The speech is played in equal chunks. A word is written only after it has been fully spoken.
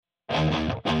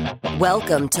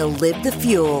Welcome to Live the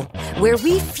Fuel, where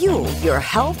we fuel your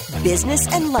health, business,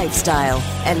 and lifestyle.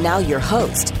 And now your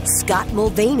host, Scott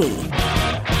Mulvaney.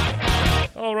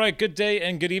 All right, good day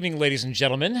and good evening, ladies and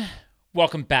gentlemen.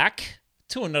 Welcome back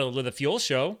to another Live the Fuel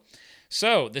show.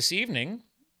 So this evening,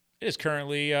 it is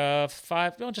currently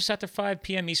just after 5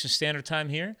 p.m. Eastern Standard Time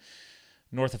here,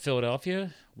 north of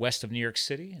Philadelphia, west of New York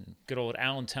City, in good old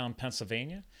Allentown,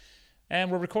 Pennsylvania. And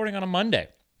we're recording on a Monday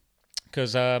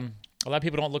because a lot of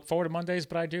people don't look forward to Mondays,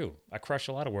 but I do. I crush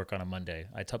a lot of work on a Monday.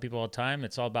 I tell people all the time,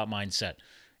 it's all about mindset.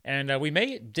 And we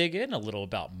may dig in a little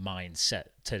about mindset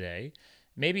today,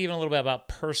 maybe even a little bit about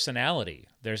personality.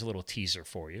 There's a little teaser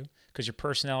for you because your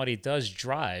personality does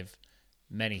drive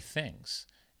many things.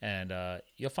 And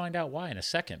you'll find out why in a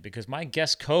second, because my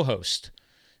guest co-host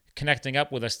connecting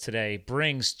up with us today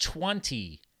brings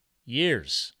 20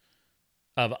 years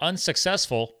of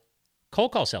unsuccessful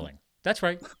cold call selling. That's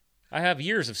right. I have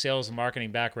years of sales and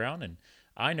marketing background, and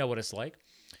I know what it's like.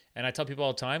 And I tell people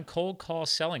all the time, cold call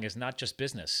selling is not just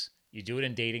business. You do it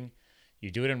in dating.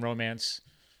 You do it in romance.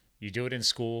 You do it in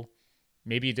school.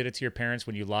 Maybe you did it to your parents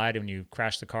when you lied and when you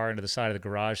crashed the car into the side of the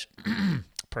garage.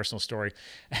 Personal story.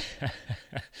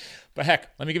 But heck,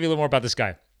 let me give you a little more about this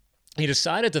guy. He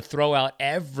decided to throw out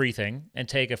everything and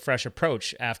take a fresh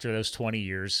approach after those 20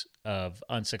 years of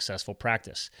unsuccessful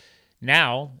practice.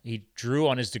 Now, he drew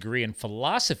on his degree in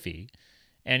philosophy,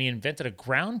 and he invented a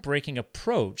groundbreaking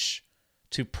approach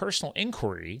to personal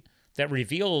inquiry that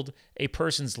revealed a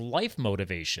person's life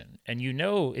motivation. And you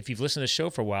know, if you've listened to the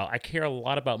show for a while, I care a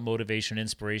lot about motivation and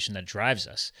inspiration that drives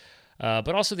us,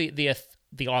 but also the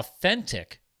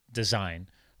authentic design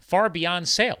far beyond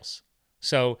sales.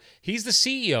 So he's the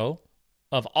CEO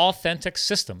of Authentic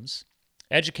Systems,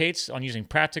 educates on using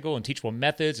practical and teachable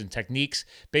methods and techniques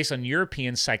based on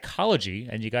European psychology.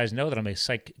 And you guys know that I'm a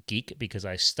psych geek because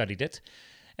I studied it.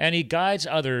 And he guides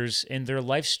others in their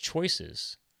life's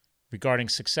choices regarding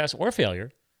success or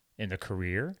failure in their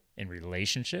career, in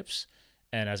relationships,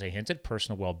 and as I hinted,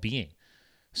 personal well-being.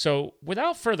 So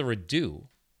without further ado,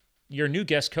 your new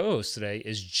guest co-host today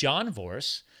is John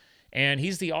Voris, and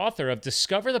he's the author of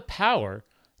Discover the Power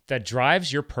That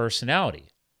Drives Your Personality: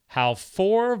 How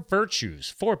 4 Virtues,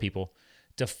 4 people,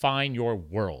 define your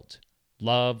world.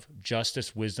 Love,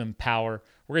 justice, wisdom, power.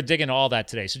 We're going to dig into all that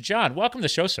today. So John, welcome to the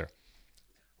show, sir.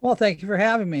 Well, thank you for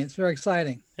having me. It's very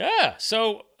exciting. Yeah.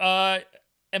 So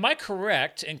am I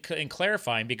correct in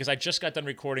clarifying, because I just got done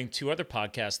recording 2 other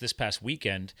podcasts this past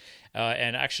weekend,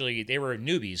 and actually they were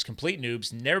newbies, complete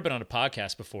noobs, never been on a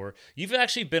podcast before. You've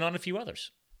actually been on a few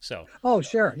others. So. Oh,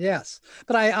 sure. Yes.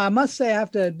 But I must say I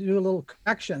have to do a little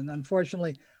correction,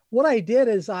 unfortunately. What I did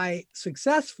is I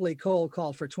successfully cold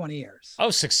called for 20 years.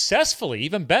 Oh, successfully,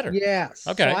 even better. Yes.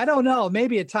 Okay. So I don't know.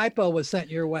 Maybe a typo was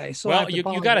sent your way. So well, you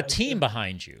got a team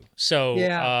behind you. So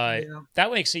yeah.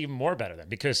 That makes it even more better then.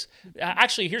 Because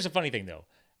actually, here's a funny thing, though.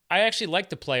 I actually like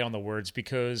to play on the words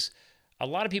because a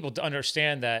lot of people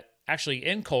understand that actually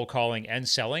in cold calling and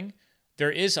selling,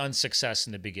 there is unsuccess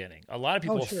in the beginning. A lot of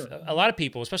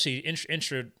people, especially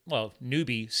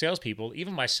newbie salespeople,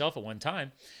 even myself at one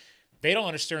time, they don't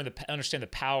understand the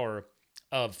power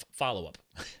of follow-up.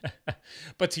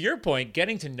 But to your point,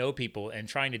 getting to know people and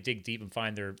trying to dig deep and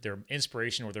find their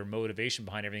inspiration or their motivation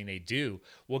behind everything they do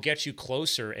will get you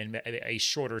closer in a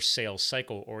shorter sales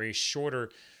cycle or a shorter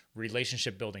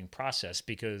relationship building process,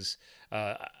 because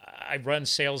I run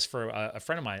sales for a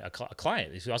friend of mine, a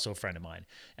client who's also a friend of mine,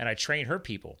 and I train her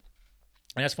people.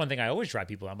 And that's one thing I always drive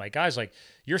people. I'm like, guys, like,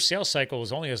 your sales cycle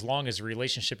is only as long as the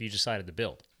relationship you decided to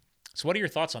build. So what are your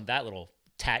thoughts on that little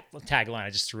tagline I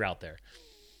just threw out there?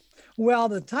 Well,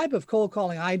 the type of cold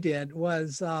calling I did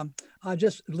was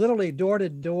just literally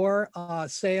door-to-door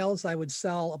sales. I would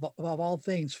sell, above all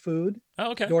things, food.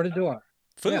 Oh, okay. Door-to-door.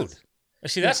 Food.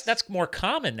 Yes. See, that's more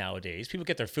common nowadays. People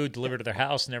get their food delivered to their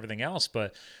house and everything else.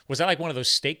 But was that like one of those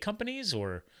steak companies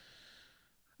or?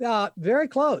 Very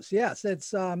close. Yes.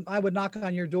 It's, I would knock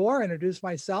on your door, introduce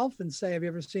myself and say, have you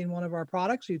ever seen one of our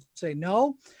products? You'd say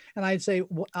no. And I'd say,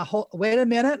 wait a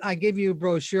minute. I give you a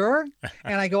brochure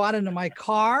and I go out into my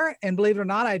car, and believe it or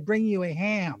not, I'd bring you a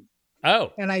ham.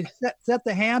 Oh. And I set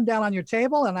the ham down on your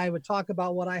table, and I would talk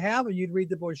about what I have, and you'd read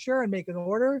the brochure and make an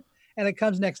order, and it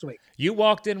comes next week. You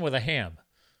walked in with a ham.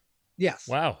 Yes.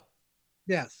 Wow.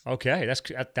 Yes. Okay.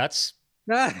 That's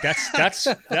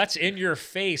in your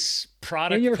face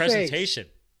product presentation.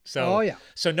 Face. So, oh yeah.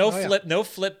 So no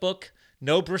flip book,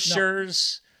 no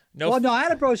brochures. No. Well, no, I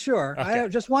had a brochure. Okay. I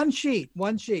had just one sheet.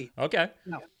 Okay.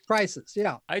 No. prices.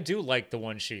 Yeah. I do like the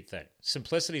one sheet thing.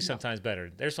 Simplicity sometimes better.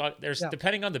 There's Yeah.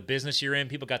 depending on the business you're in,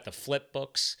 people got the flip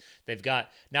books. They've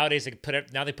got nowadays they put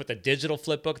the digital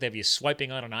flip book. They have you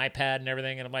swiping on an iPad and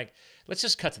everything. And I'm like, let's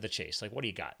just cut to the chase. Like, what do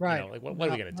you got? Right. You know, like what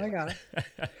are we gonna do? I got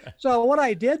it. So what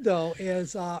I did though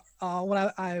is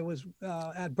when I was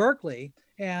at Berkeley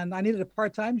and I needed a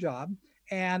part-time job,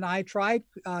 and I tried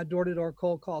door-to-door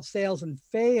cold call sales and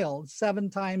failed 7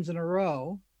 times in a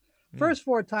row. First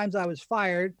 4 times I was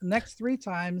fired. The next 3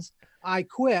 times I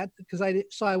quit because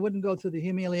I wouldn't go through the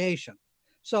humiliation.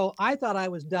 So I thought I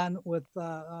was done with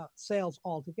sales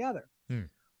altogether.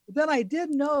 But then I did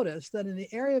notice that in the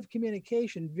area of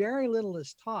communication, very little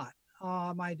is taught.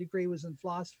 My degree was in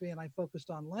philosophy, and I focused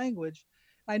on language.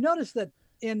 I noticed that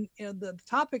in the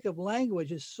topic of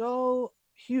language is so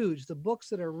huge. The books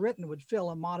that are written would fill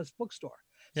a modest bookstore.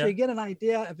 So you get an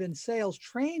idea of in sales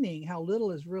training how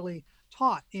little is really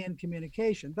taught in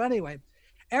communication. But anyway,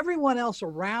 everyone else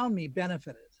around me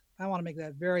benefited. I want to make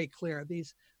that very clear.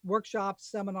 These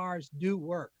workshops, seminars do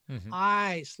work.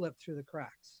 I slipped through the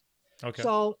cracks. Okay.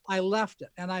 So I left it,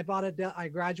 and I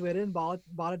graduated and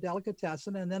bought a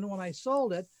delicatessen. And then when I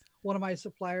sold it, one of my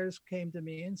suppliers came to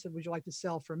me and said, "Would you like to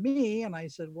sell for me?" And I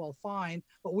said, "Well, fine,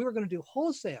 but we were going to do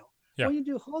wholesale." Yeah. When you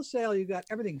do wholesale, you got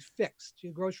everything fixed.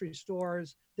 You grocery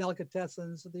stores,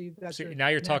 delicatessens. You've got now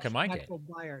you're talking my game.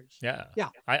 Buyers. Yeah. Yeah.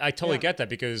 I totally get that,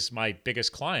 because my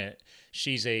biggest client,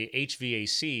 she's a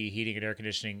HVAC, heating and air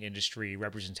conditioning industry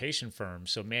representation firm.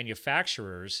 So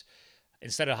manufacturers,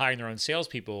 instead of hiring their own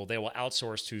salespeople, they will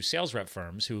outsource to sales rep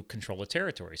firms who control a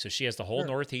territory. So she has the whole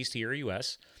Northeast here,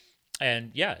 U.S.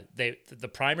 And yeah, the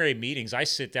primary meetings, I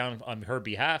sit down on her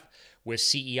behalf with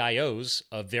CEIOs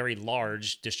of very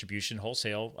large distribution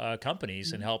wholesale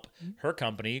companies and help her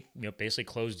company, basically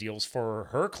close deals for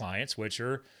her clients, which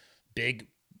are big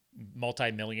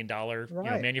multi-million-dollar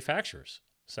manufacturers.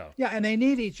 So yeah, and they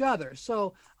need each other.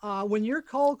 So when you're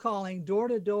cold calling door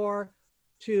to door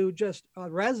to just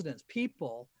residents,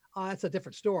 people, it's a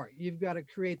different story. You've got to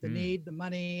create the need, the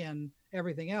money, and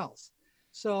everything else.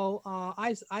 So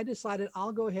I decided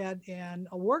I'll go ahead and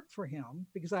work for him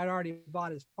because I'd already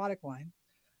bought his product line.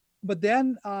 But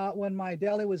then when my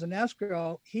deli was in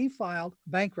escrow, he filed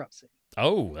bankruptcy.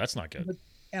 Oh, that's not good.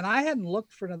 And I hadn't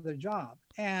looked for another job.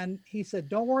 And he said,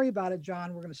 "Don't worry about it,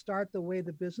 John. We're going to start the way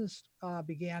the business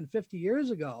began 50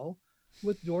 years ago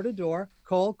with door-to-door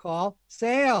cold call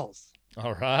sales."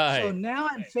 All right. So now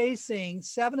I'm facing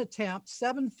 7 attempts,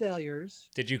 7 failures.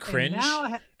 Did you cringe?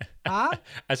 Now I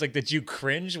was like, did you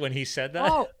cringe when he said that?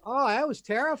 Oh, that was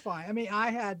terrifying. I mean, I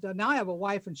had now I have a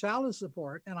wife and child to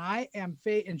support, and I am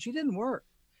and she didn't work,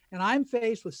 and I'm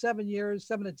faced with 7 years,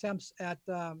 7 attempts at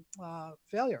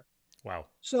failure. Wow.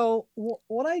 So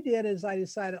what I did is I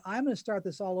decided I'm going to start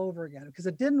this all over again because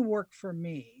it didn't work for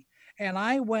me, and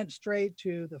I went straight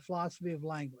to the philosophy of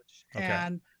language. Okay.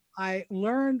 And I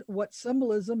learned what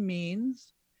symbolism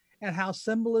means and how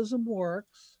symbolism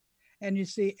works. And you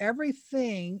see,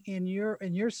 everything in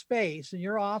your space, in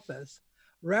your office,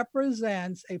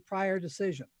 represents a prior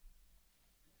decision.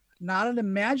 Not an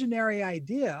imaginary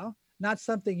idea, not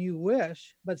something you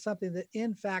wish, but something that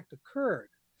in fact occurred.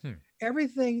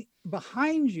 Everything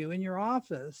behind you in your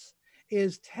office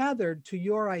is tethered to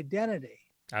your identity.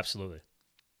 Absolutely.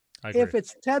 I agree. If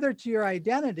it's tethered to your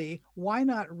identity, why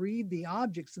not read the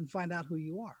objects and find out who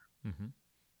you are?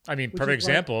 I mean, perfect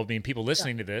example. I mean, people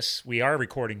listening to this, we are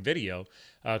recording video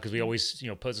because we always,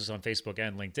 post this on Facebook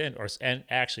and LinkedIn, and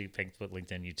actually Facebook,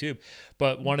 LinkedIn, YouTube.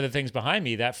 But one of the things behind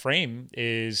me, that frame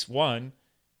is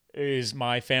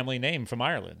my family name from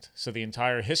Ireland. So the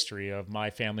entire history of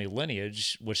my family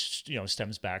lineage, which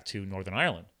stems back to Northern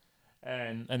Ireland.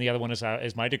 And the other one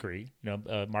is my degree,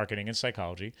 marketing and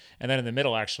psychology. And then in the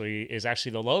middle is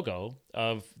actually the logo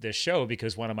of this show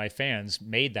because one of my fans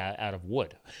made that out of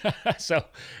wood. So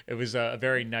it was a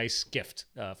very nice gift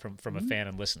from a fan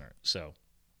and listener. So,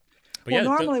 but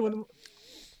normally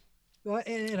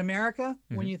in America,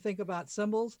 when you think about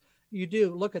symbols, you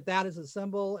do look at that as a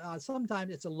symbol.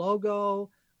 Sometimes it's a logo,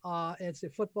 it's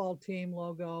a football team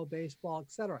logo, baseball,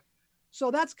 etc. So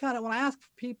that's kind of when I ask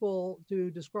people to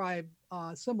describe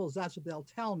symbols, that's what they'll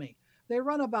tell me. They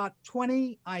run about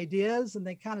 20 ideas and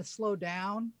they kind of slow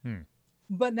down.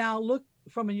 But now look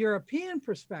from a European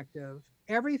perspective,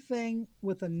 everything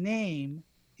with a name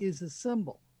is a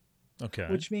symbol. Okay.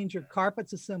 Which means your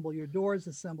carpet's a symbol, your door's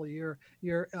a symbol, your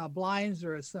blinds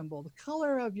are a symbol. The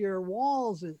color of your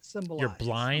walls is symbolized. Your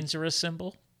blinds are a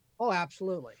symbol? Oh,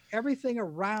 absolutely. Everything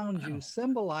around you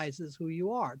symbolizes who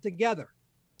you are together.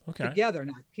 Okay. Together.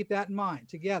 Now, keep that in mind.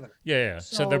 Together. Yeah.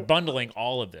 So they're bundling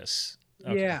all of this.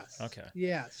 Okay. Yes. Okay.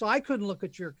 Yeah. So I couldn't look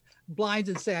at your blinds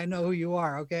and say, I know who you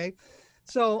are. Okay.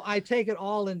 So I take it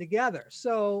all in together.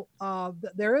 So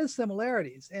there is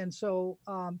similarities. And so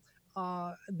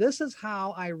this is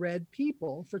how I read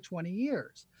people for 20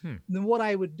 years. Then what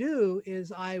I would do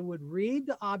is I would read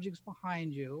the objects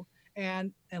behind you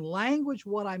and language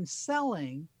what I'm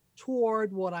selling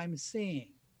toward what I'm seeing.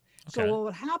 Okay. So what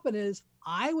would happen is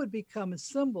I would become a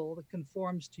symbol that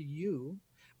conforms to you.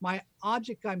 My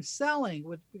object I'm selling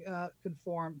would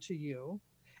conform to you,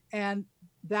 and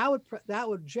that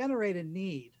would generate a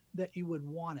need that you would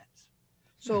want it.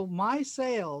 So my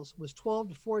sales was 12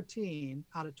 to 14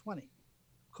 out of 20.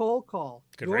 Cold call,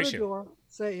 Good door ratio. to door,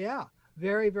 say, yeah,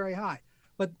 very, very high.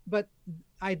 But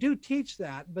I do teach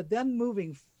that. But then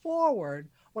moving forward,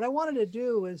 what I wanted to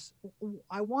do is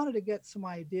I wanted to get some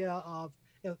idea of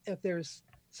if there's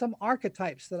some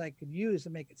archetypes that I could use to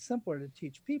make it simpler to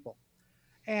teach people.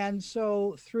 And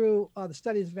so through the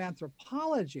studies of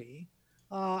anthropology,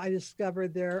 I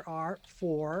discovered there are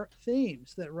 4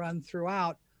 themes that run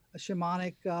throughout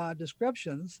shamanic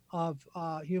descriptions of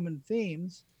human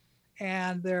themes.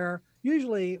 And they're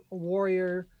usually a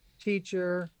warrior,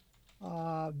 teacher,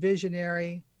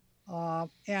 visionary,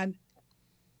 and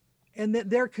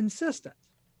they're consistent.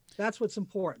 That's what's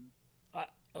important.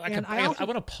 I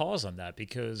want to pause on that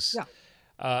because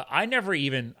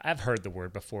I've heard the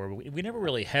word before. But we never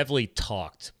really heavily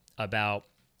talked about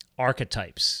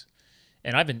archetypes.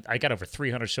 And I got over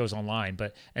 300 shows online,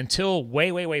 but until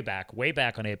way back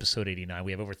on episode 89,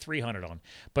 we have over 300 on.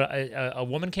 But a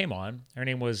woman came on. Her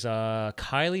name was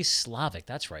Kylie Slavic.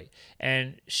 That's right.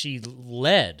 And she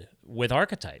led with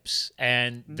archetypes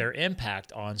and their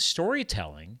impact on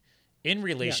storytelling in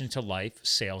relation to life,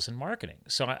 sales, and marketing.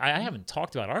 So I haven't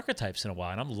talked about archetypes in a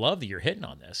while, and I'm love that you're hitting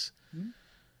on this.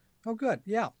 Oh, good.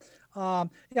 Yeah.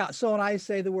 So when I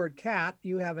say the word cat,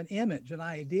 you have an image, an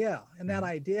idea, and that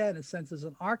idea in a sense is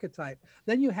an archetype.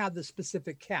 Then you have the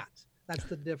specific cat. That's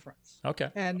the difference. Okay.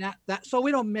 And so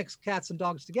we don't mix cats and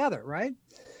dogs together, right?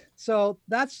 So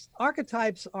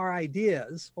archetypes are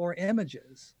ideas or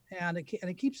images, and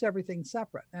it keeps everything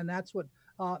separate. And that's what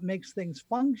makes things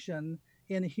function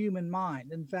in a human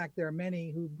mind. In fact, there are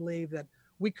many who believe that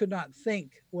we could not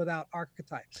think without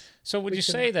archetypes. So would you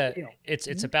say that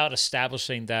it's about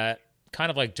establishing that kind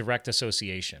of like direct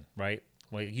association, right?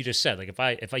 Well, you just said, like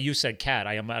if you said cat,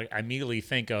 I immediately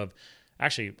think of,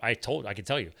 actually, I can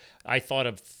tell you, I thought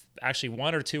of actually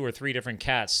 1 or 2 or 3 different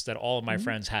cats that all of my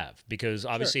friends have, because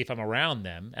obviously if I'm around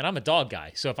them, and I'm a dog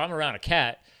guy, so if I'm around a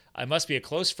cat, I must be a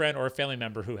close friend or a family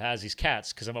member who has these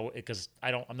cats because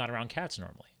I'm not around cats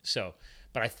normally. So,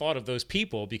 but I thought of those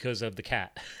people because of the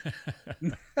cat.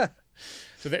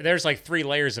 So there's like 3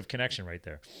 layers of connection right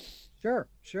there.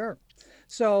 Sure.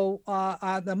 So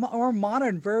the more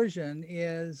modern version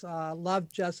is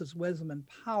love, justice, wisdom, and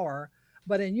power.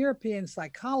 But in European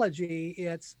psychology,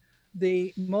 it's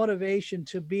the motivation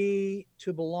to be,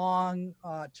 to belong,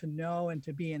 to know, and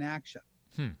to be in action.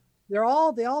 They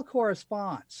all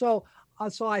correspond. So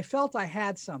I felt I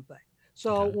had something.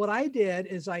 So what I did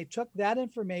is I took that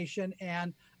information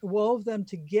and wove them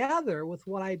together with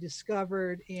what I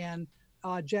discovered in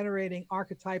generating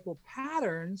archetypal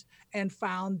patterns and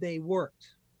found they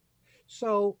worked.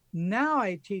 So now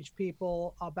I teach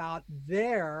people about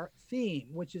their theme,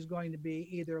 which is going to be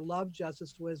either love,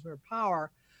 justice, wisdom, or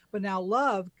power. But now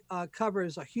love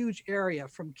covers a huge area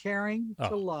from caring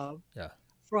to love,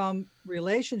 from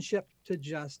relationship to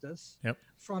justice,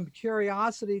 from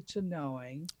curiosity to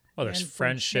knowing. Oh, there's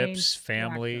friendships,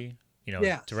 family,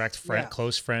 direct friend,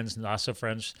 close friends, not so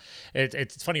friends.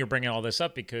 It's funny you're bringing all this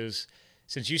up because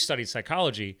since you studied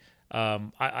psychology,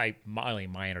 I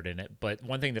minored in it. But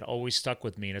one thing that always stuck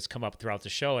with me, and it's come up throughout the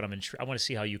show, and I want to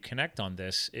see how you connect on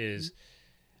this, is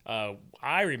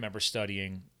I remember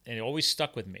studying, and it always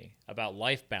stuck with me, about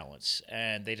life balance.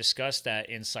 And they discussed that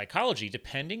in psychology,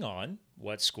 depending on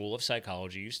what school of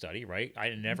psychology you study, right? I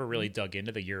never really dug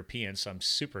into the European, so I'm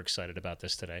super excited about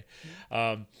this today.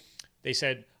 They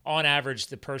said, on average,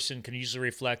 the person can usually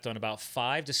reflect on about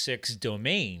 5 to 6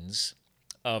 domains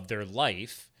of their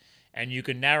life, and you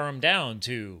can narrow them down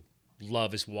to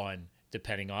love is one,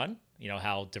 depending on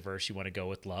how diverse you want to go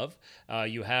with love.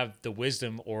 You have the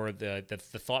wisdom or the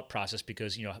thought process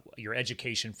because, your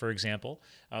education, for example,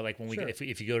 like when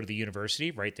if you go to the university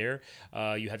right there,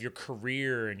 you have your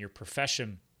career and your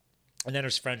profession, and then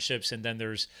there's friendships, and then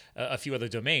there's a few other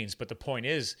domains. But the point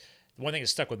is, the one thing that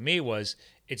stuck with me was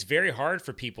it's very hard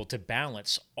for people to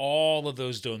balance all of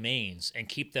those domains and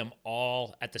keep them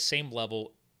all at the same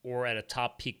level or at a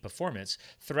top peak performance.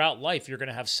 Throughout life, you're going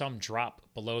to have some drop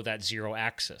below that 0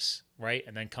 axis, right?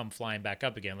 And then come flying back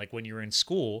up again. Like when you're in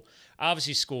school,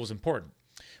 obviously school is important.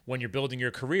 when you're building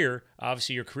your career,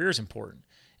 obviously your career is important.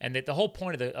 And the whole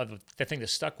point of the thing that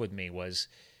stuck with me was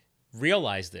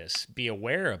realize this, be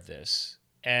aware of this,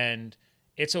 and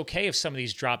it's okay if some of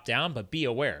these drop down, but be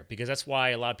aware, because that's why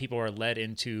a lot of people are led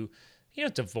into,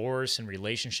 divorce and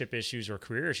relationship issues or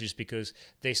career issues, because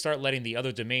they start letting the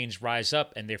other domains rise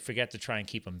up and they forget to try and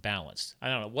keep them balanced. I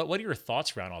don't know. What are your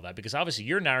thoughts around all that? Because obviously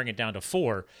you're narrowing it down to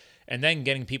 4 and then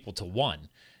getting people to 1.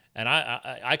 And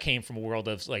I came from a world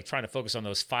of like trying to focus on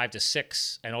those 5 to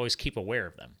 6 and always keep aware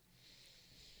of them.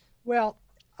 Well,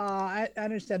 I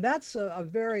understand. That's a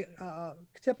very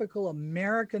typical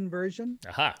American version.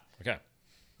 Aha. Okay.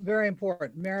 Very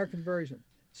important American version.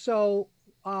 So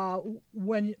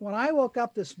when I woke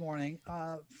up this morning,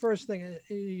 first thing,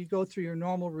 you go through your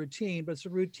normal routine, but it's a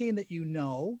routine that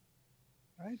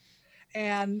right?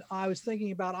 And I was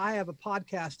thinking about, I have a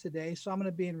podcast today, so I'm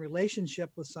going to be in relationship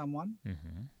with someone.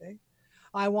 Mm-hmm. Okay.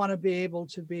 I want to be able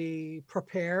to be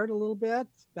prepared a little bit,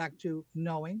 back to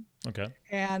knowing. Okay.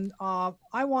 And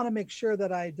I want to make sure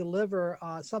that I deliver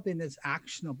something that's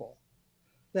actionable,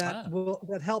 that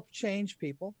that help change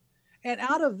people. And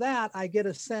out of that, I get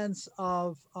a sense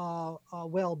of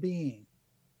well-being.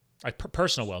 Like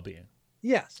personal well-being.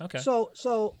 Yes. Okay.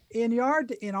 So in our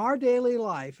daily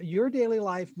life, your daily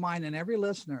life, mine and every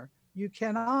listener, you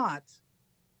cannot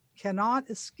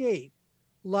escape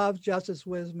love, justice,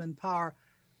 wisdom, and power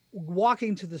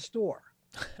walking to the store.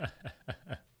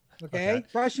 Okay?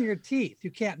 Brushing your teeth, you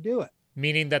can't do it.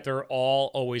 Meaning that they're all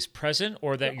always present,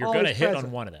 or that you're going to hit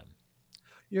on one of them?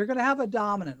 You're going to have a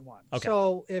dominant one. Okay.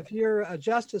 So if you're a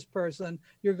justice person,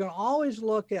 you're going to always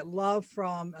look at love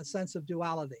from a sense of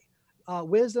duality.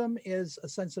 Wisdom is a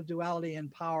sense of duality, and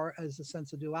power is a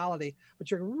sense of duality.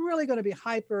 But you're really going to be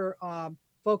hyper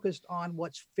focused on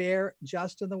what's fair,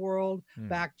 just in the world,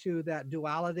 back to that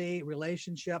duality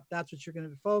relationship. That's what you're going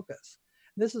to focus.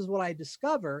 This is what I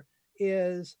discover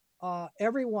is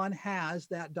everyone has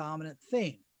that dominant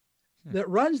theme that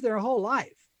runs their whole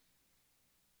life.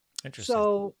 Interesting.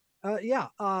 So,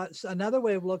 so another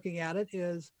way of looking at it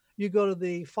is you go to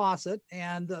the faucet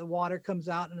and the water comes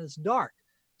out and it's dark.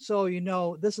 So,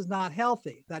 this is not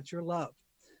healthy. That's your love.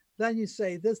 Then you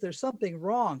say there's something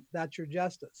wrong. That's your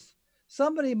justice.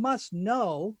 Somebody must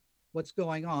know what's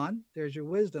going on. There's your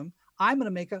wisdom. I'm going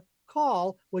to make a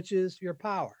call, which is your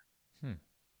power.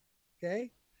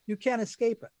 Okay. You can't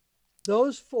escape it.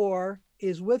 Those 4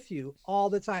 is with you all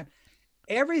the time.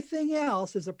 Everything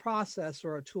else is a process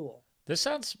or a tool. This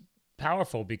sounds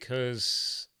powerful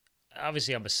because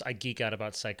obviously I geek out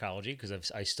about psychology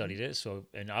because I studied it. So,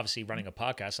 and obviously running a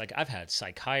podcast, like I've had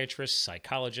psychiatrists,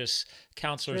 psychologists,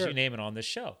 counselors, you name it, on this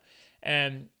show.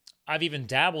 And I've even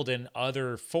dabbled in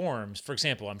other forms. For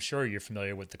example, I'm sure you're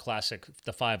familiar with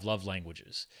the 5 love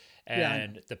languages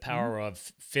and the power of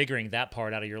figuring that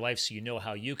part out of your life so you know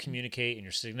how you communicate and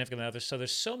your significant other. So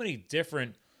there's so many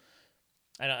different,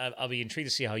 and I'll be intrigued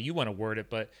to see how you want to word it,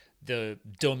 but the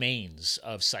domains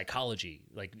of psychology,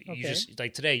 like you just,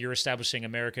 like today you're establishing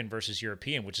American versus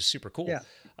European, which is super cool.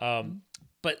 Yeah.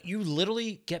 But you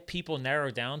literally get people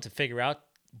narrowed down to figure out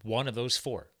one of those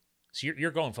 4. So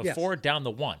you're going from 4 down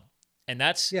to 1. And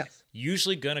that's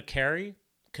usually going to carry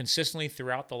consistently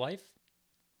throughout the life?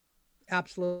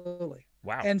 Absolutely.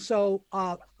 Wow. And so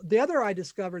the other I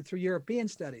discovered through European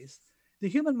studies, the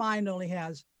human mind only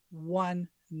has one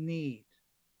need.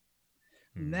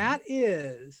 And that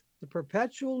is the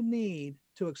perpetual need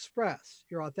to express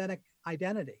your authentic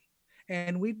identity.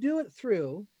 And we do it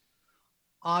through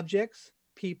objects,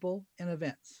 people, and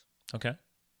events. Okay.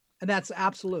 And that's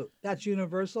absolute. That's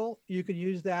universal. You can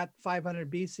use that 500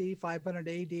 BC, 500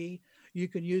 AD. You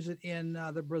can use it in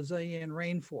the Brazilian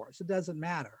rainforest. It doesn't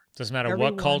matter. Doesn't matter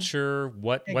what culture,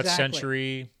 what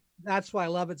century. That's why I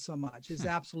love it so much. It's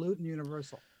absolute and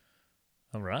universal.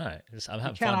 All right. I'm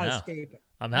having fun now. You cannot escape it.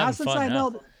 I'm having fun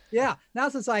now. Now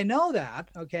since I know that,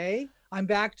 okay, I'm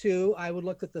back to, I would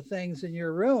look at the things in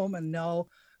your room and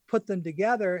put them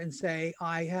together and say,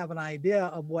 I have an idea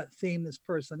of what theme this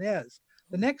person is.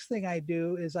 The next thing I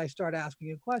do is I start asking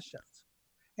you questions.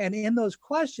 And in those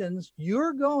questions,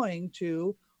 you're going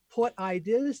to put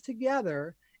ideas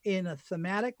together in a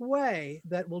thematic way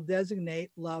that will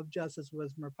designate love, justice,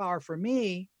 wisdom, or power for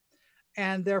me.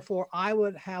 And therefore, I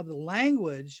would have the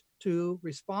language to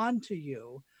respond to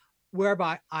you,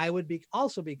 whereby I would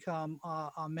also become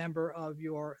a member of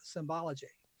your symbology.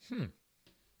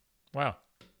 Wow.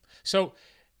 So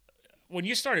when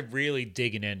you started really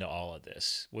digging into all of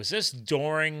this, was this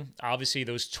during obviously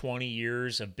those 20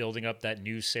 years of building up that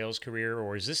new sales career,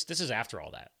 or is this is after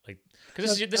all that? Like,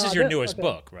 because this is your newest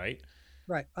book, right?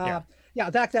 Right. Yeah,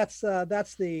 that's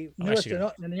the newest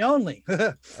actually and the only.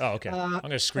 Oh, okay. I'm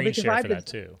going to screen because share I've for been, that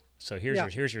too. So here's yeah,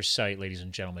 your site, ladies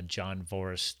and gentlemen,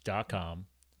 johnvoris.com.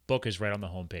 Book is right on the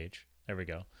homepage. There we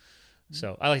go.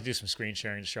 So I like to do some screen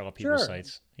sharing to share all people's sure,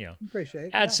 sites, appreciate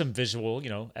it. add Yeah. some visual,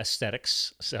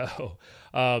 aesthetics. So,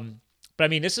 but I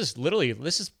mean, this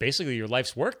is basically your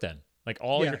life's work then, like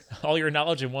Yes. all your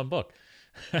knowledge in one book.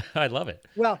 I love it.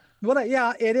 Well,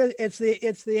 yeah, it is.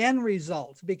 It's the end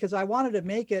result because I wanted to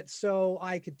make it so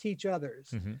I could teach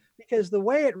others. Hmm. Because the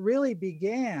way it really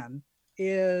began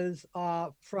is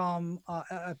from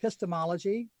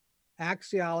epistemology,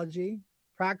 axiology,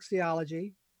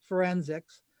 praxeology,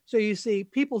 forensics. So you see,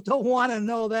 people don't want to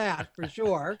know that for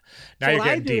sure. Now So you're what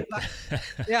I getting do, deep.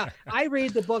 yeah, I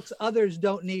read the books others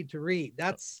don't need to read.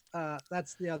 That's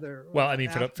the other. Well, I mean,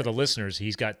 for aspect. the listeners,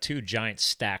 he's got two giant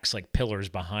stacks like pillars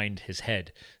behind his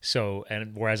head. So,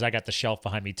 and whereas I got the shelf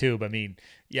behind me too. But I mean,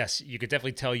 yes, you could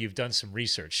definitely tell you've done some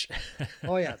research.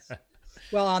 Oh yes.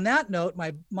 Well, on that note,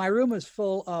 my room is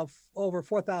full of over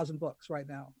 4,000 books right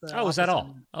now. Oh, is that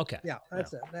all? Okay. Yeah,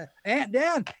 that's it. And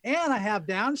I have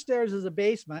downstairs as a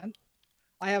basement.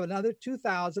 I have another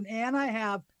 2,000, and I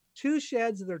have two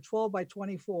sheds that are 12 by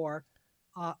 24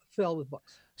 filled with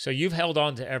books. So you've held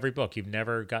on to every book. You've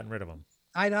never gotten rid of them.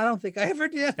 I don't think I ever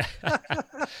did. John,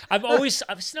 I'm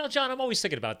always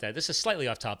thinking about that. This is slightly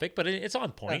off topic, but it's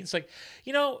on point. It's like,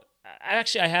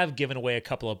 I have given away a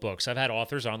couple of books. I've had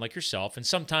authors on like yourself, and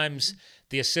sometimes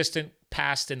the assistant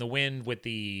passed in the wind with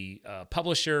the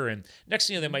publisher, and next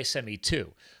thing you know, they might send me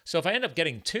two. So if I end up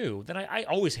getting two, then I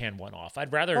always hand one off.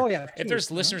 I'd rather, if there's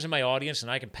listeners in my audience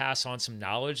and I can pass on some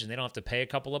knowledge and they don't have to pay a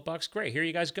couple of bucks, great, here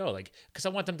you guys go. Like, because I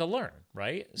want them to learn,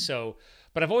 right? So,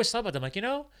 but I've always thought about them like,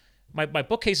 my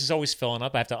bookcase is always filling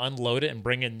up. I have to unload it and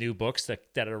bring in new books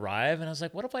that arrive. And I was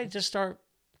like, what if I just start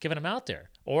giving them out there?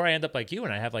 Or I end up like you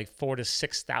and I have like 4,000 to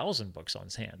 6,000 books on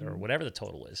hand or whatever the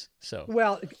total is. So,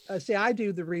 well, see, I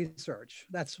do the research.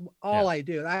 That's all I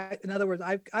do. In other words,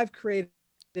 I've created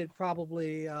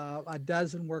probably a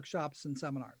dozen workshops and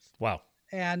seminars. Wow.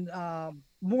 And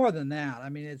more than that. I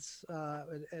mean, it's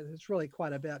really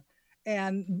quite a bit.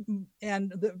 And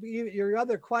your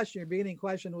other question, your beginning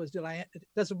question was,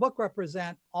 does the book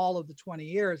represent all of the 20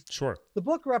 years? Sure. The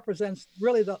book represents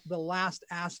really the last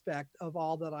aspect of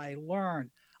all that I learned.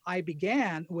 I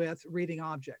began with reading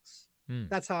objects.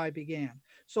 That's how I began.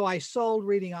 So I sold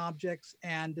reading objects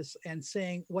and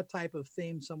saying what type of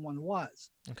theme someone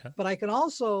was. Okay. But I can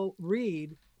also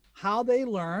read how they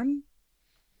learn,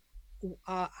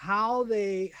 how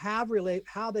they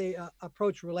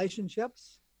approach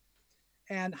relationships,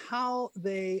 and how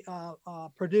they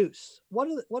produce.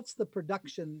 What's the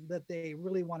production that they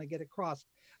really want to get across?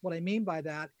 What I mean by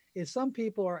that is some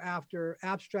people are after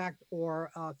abstract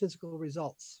or physical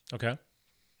results. Okay.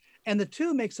 And the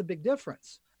two makes a big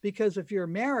difference because if you're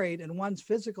married and one's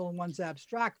physical and one's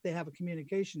abstract, they have a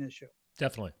communication issue.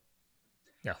 Definitely.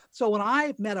 Yeah. So when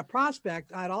I met a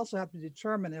prospect, I'd also have to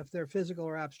determine if they're physical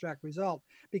or abstract result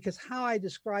because how I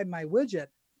describe my widget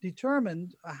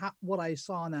determined what I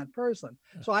saw in that person.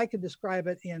 So I could describe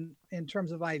it in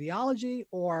terms of ideology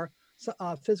or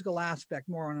physical aspect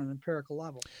more on an empirical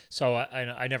level. So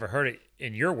I never heard it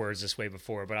in your words this way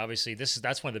before, but obviously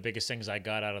that's one of the biggest things I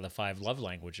got out of the 5 love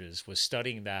languages was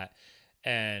studying that.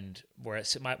 And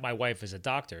whereas my wife is a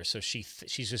doctor, so she's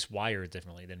just wired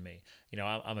differently than me.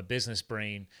 I'm a business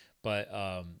brain, but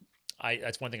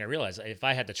that's one thing I realized. If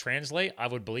I had to translate, I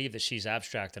would believe that she's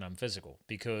abstract and I'm physical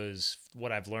because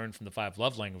what I've learned from the 5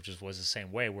 love languages was the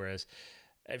same way. Whereas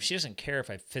if she doesn't care if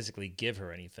I physically give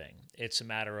her anything, it's a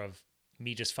matter of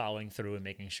me just following through and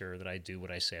making sure that I do what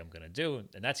I say I'm going to do.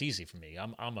 And that's easy for me.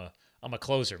 I'm a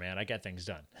closer, man. I get things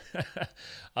done.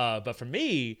 But for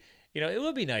me, it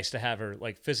would be nice to have her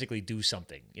like physically do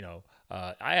something.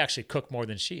 I actually cook more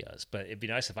than she does, but it'd be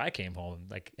nice if I came home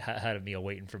and like had a meal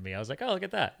waiting for me. I was like, oh, look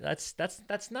at that.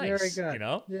 That's nice. Very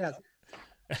good. Yes.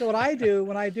 So what I do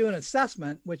when I do an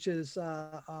assessment, which is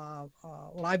well,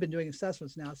 I've been doing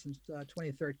assessments now since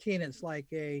 2013. It's like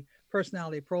a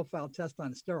personality profile test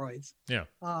on steroids. Yeah.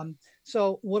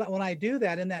 So when I do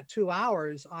that in that 2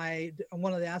 hours,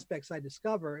 one of the aspects I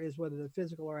discover is whether they're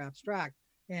physical or abstract.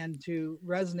 And to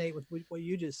resonate with what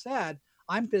you just said,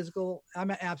 I'm physical,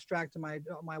 I'm abstract, and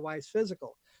my wife's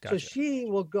physical. Gotcha. So she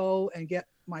will go and get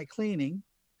my cleaning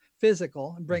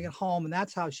physical and bring it home. And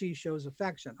that's how she shows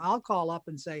affection. I'll call up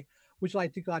and say, would you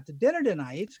like to go out to dinner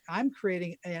tonight? I'm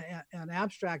creating an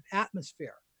abstract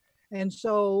atmosphere. And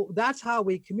so that's how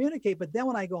we communicate. But then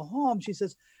when I go home, she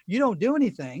says, you don't do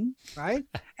anything, right?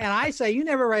 And I say, you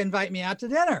never invite me out to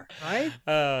dinner, right?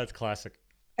 It's classic.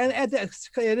 And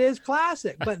it is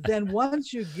classic. But then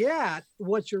once you get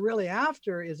what you're really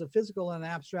after is a physical and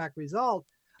abstract result,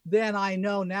 then I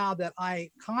know now that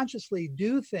I consciously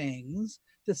do things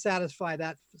to satisfy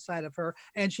that side of her.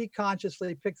 And she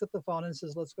consciously picks up the phone and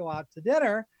says, let's go out to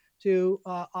dinner, to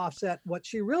offset what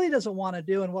she really doesn't want to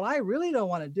do and what I really don't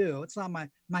want to do. It's not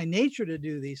my nature to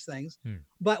do these things,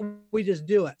 but we just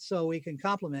do it so we can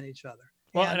complement each other.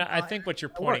 Well, and I think what you're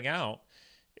pointing out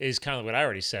is kind of what I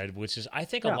already said, which is I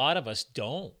think a lot of us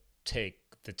don't take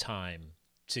the time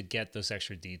to get those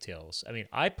extra details. I mean,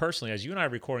 I personally, as you and I are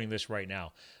recording this right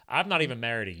now, I'm not even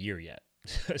married a year yet.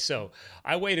 So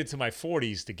I waited to my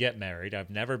 40s to get married.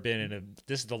 I've never been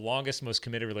this is the longest, most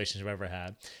committed relationship I've ever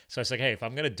had. So I was like, hey, if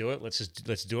I'm going to do it,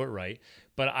 let's do it right.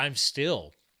 But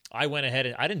I went ahead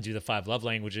and I didn't do the 5 love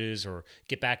languages or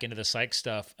get back into the psych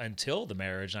stuff until the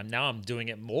marriage. Now I'm doing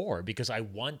it more because I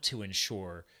want to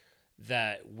ensure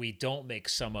that we don't make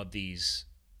some of these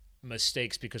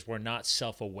mistakes because we're not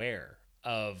self-aware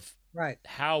of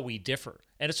how we differ.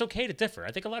 And it's okay to differ.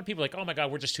 I think a lot of people are like, oh my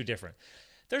God, we're just too different.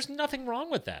 There's nothing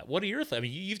wrong with that. What are your thoughts? I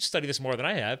mean, you've studied this more than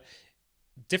I have.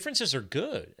 Differences are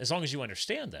good as long as you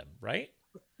understand them, right?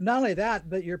 Not only that,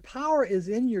 but your power is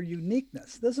in your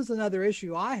uniqueness. This is another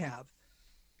issue I have.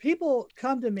 People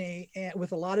come to me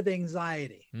with a lot of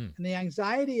anxiety, and the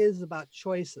anxiety is about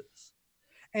choices.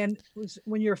 And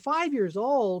when you're 5 years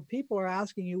old, people are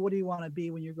asking you, what do you want to be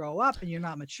when you grow up? And you're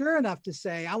not mature enough to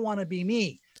say, I want to be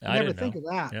me. You never think of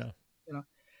that. Yeah.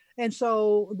 And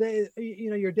so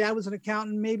your dad was an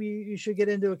accountant, maybe you should get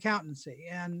into accountancy.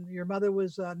 And your mother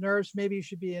was a nurse, maybe you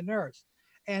should be a nurse.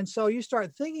 And so you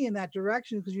start thinking in that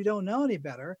direction because you don't know any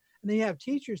better. And then you have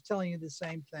teachers telling you the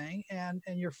same thing, and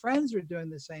your friends are doing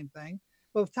the same thing.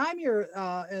 But by the time you're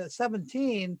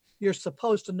 17, you're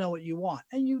supposed to know what you want,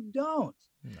 and you don't.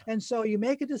 No. And so you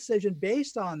make a decision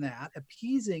based on that,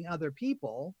 appeasing other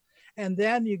people. And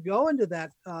then you go into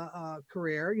that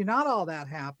career. You're not all that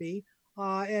happy.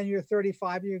 And you're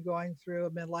 35 and you're going through a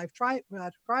midlife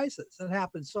crisis. It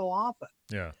happens so often.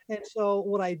 Yeah. And so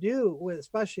what I do,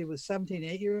 especially with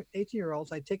 17,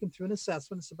 18-year-olds, I take them through an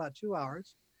assessment. It's about 2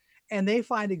 hours. And they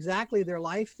find exactly their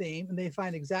life theme, and they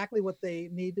find exactly what they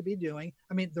need to be doing.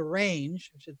 I mean, the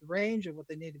range of what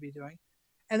they need to be doing.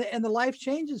 And the life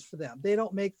changes for them. They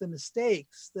don't make the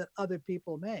mistakes that other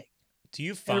people make. Do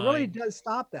you find... And it really does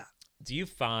stop that. Do you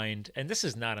find, and this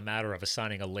is not a matter of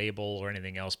assigning a label or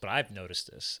anything else, but I've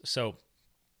noticed this. So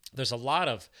there's a lot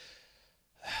of,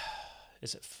 I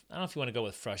don't know if you want to go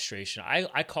with frustration.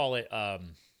 I call it,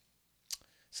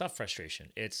 it's not frustration.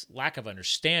 It's lack of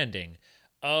understanding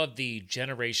of the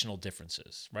generational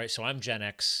differences, right? So I'm Gen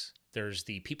X. There's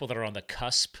the people that are on the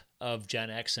cusp of Gen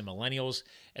X and millennials.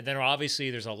 And then obviously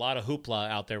there's a lot of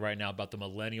hoopla out there right now about the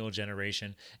millennial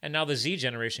generation and now the Z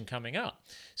generation coming up.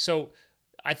 So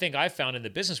I think I found in the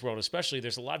business world, especially,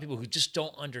 there's a lot of people who just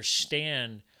don't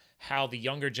understand how the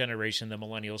younger generation, the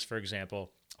millennials, for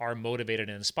example, are motivated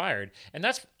and inspired. And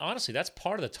that's honestly, that's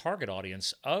part of the target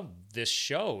audience of this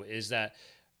show, is that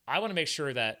I want to make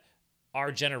sure that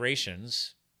our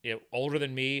generations, older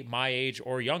than me, my age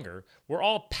or younger, we're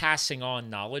all passing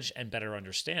on knowledge and better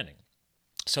understanding.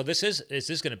 So this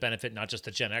is going to benefit not just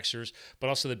the Gen Xers, but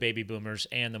also the baby boomers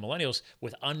and the millennials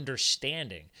with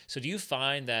understanding. So do you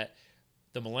find that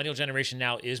the millennial generation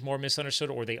now is more misunderstood,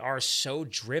 or they are so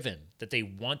driven that they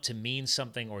want to mean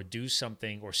something or do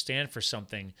something or stand for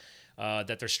something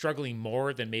that they're struggling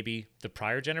more than maybe the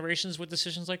prior generations with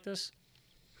decisions like this?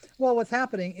 Well, what's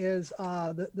happening is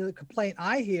the complaint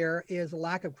I hear is a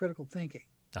lack of critical thinking.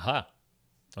 Aha.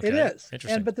 Okay. It is.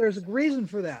 Interesting. But there's a reason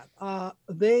for that.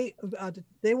 They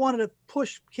wanted to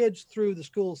push kids through the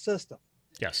school system.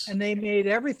 Yes. And they made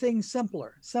everything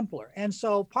simpler. And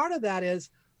so part of that is,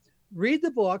 read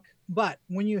the book, but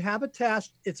when you have a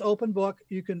test, it's open book.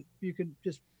 You can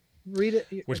just read it.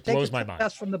 Which blows my mind.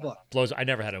 Test from the book. I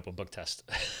never had an open book test.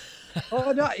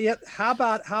 Oh no! Yeah. How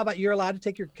about you're allowed to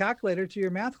take your calculator to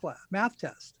your math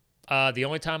test? The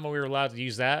only time we were allowed to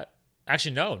use that,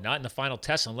 actually, no, not in the final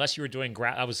test, unless you were doing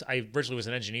I originally was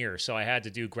an engineer, so I had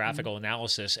to do graphical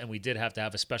analysis, and we did have to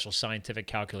have a special scientific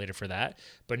calculator for that.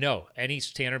 But no, any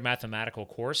standard mathematical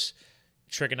course,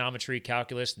 trigonometry,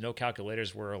 calculus, no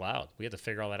calculators were allowed. We had to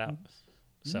figure all that out.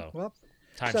 So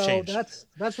times changed.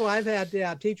 That's what I've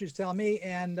had teachers tell me.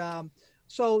 And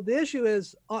so the issue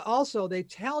is also they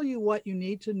tell you what you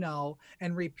need to know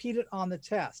and repeat it on the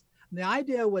test. And the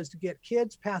idea was to get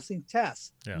kids passing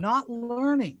tests, not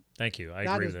learning. Thank you. I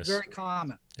agree with this. That is very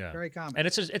common. Yeah. Very common. And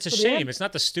it's a shame. It's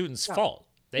not the student's fault.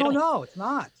 No, it's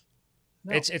not.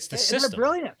 No. It's the system. They're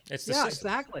brilliant. It's the system.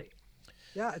 Exactly.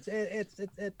 Yeah,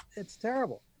 it's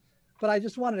terrible. But I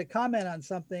just wanted to comment on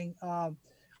something.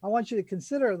 I want you to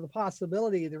consider the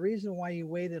possibility. The reason why you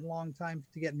waited a long time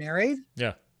to get married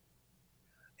Yeah.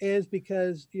 is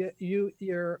because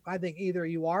you're, I think either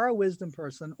you are a wisdom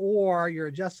person or you're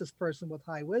a justice person with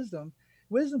high wisdom.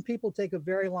 Wisdom people take a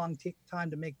very long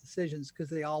time to make decisions because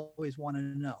they always want to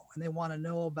know, and they want to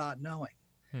know about knowing.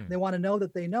 They want to know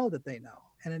that they know that they know,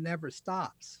 and it never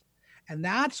stops. And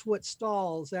that's what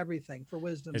stalls everything for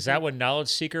wisdom. Is that what knowledge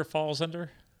seeker falls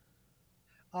under?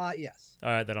 Yes. All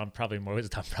right, then I'm probably more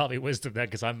wisdom. I'm probably wisdom then,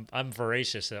 because I'm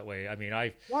voracious that way. I mean,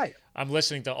 Right. I'm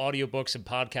listening to audiobooks and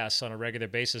podcasts on a regular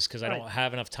basis because I Right. don't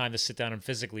have enough time to sit down and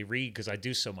physically read because I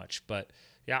do so much. But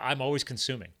yeah, I'm always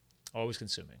consuming. Always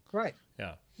consuming. Right.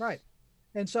 Yeah. Right.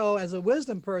 And so as a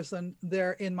wisdom person,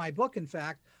 there in my book, in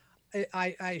fact,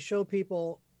 I show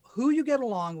people who you get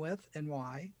along with and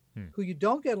why, who you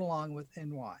don't get along with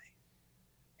and why.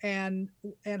 And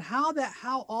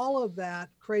how all of that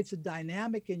creates a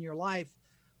dynamic in your life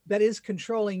that is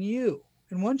controlling you.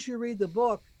 And once you read the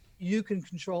book, you can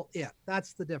control it.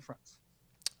 That's the difference.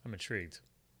 I'm intrigued.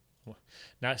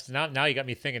 Now you got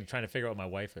me thinking, trying to figure out what my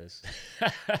wife is.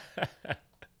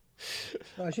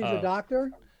 She's a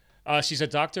doctor. She's a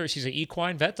doctor. She's an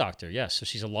equine vet doctor. Yes. So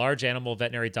she's a large animal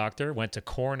veterinary doctor, went to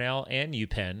Cornell and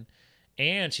UPenn,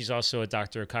 and she's also a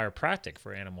doctor of chiropractic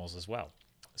for animals as well.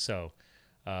 So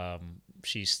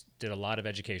she's did a lot of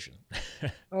education.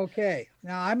 Okay.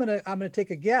 Now I'm gonna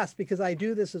take a guess because I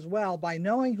do this as well. By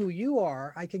knowing who you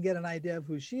are, I can get an idea of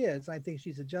who she is. I think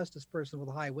she's a justice person with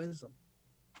high wisdom.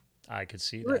 I could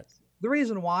see that. The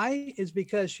reason why is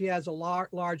because she has a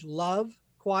large love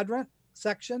quadrant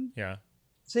section. Yeah.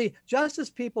 See, justice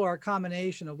people are a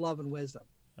combination of love and wisdom.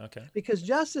 Okay. Because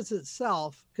justice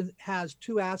itself has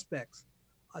two aspects,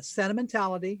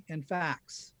 sentimentality and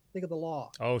facts. Think of the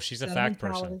law. Oh, she's a fact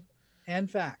person. And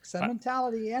facts.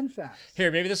 Sentimentality and facts.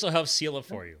 Here, maybe this will help seal it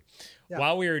for you. Yeah.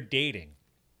 While we were dating,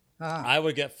 I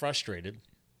would get frustrated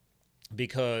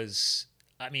because,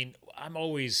 I mean, I'm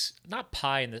always not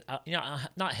pie in the,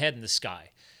 not head in the sky,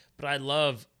 but I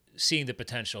love seeing the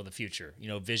potential of the future,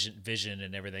 vision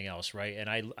and everything else, right? And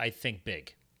I think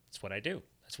big. That's what I do.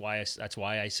 That's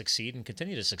why I succeed and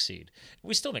continue to succeed.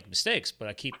 We still make mistakes,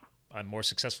 but I'm more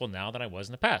successful now than I was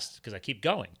in the past because I keep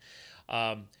going.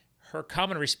 Her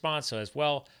common response was,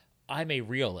 well, I'm a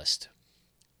realist.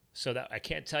 So that I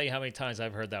can't tell you how many times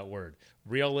I've heard that word.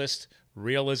 Realist,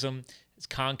 realism, it's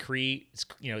concrete,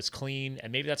 it's clean,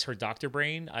 and maybe that's her doctor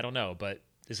brain. I don't know, but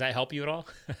does that help you at all?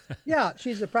 Yeah,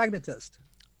 she's a pragmatist.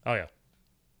 Oh yeah.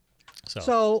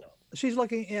 So she's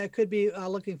could be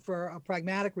looking for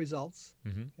pragmatic results.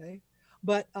 Mm-hmm. Okay.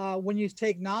 But when you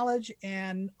take knowledge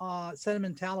and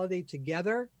sentimentality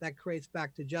together, that creates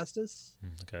back to justice,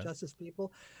 justice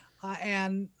people.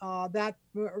 And that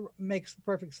makes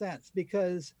perfect sense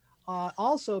because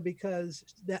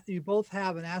that you both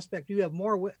have an aspect, you have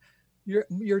more,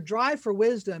 your drive for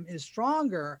wisdom is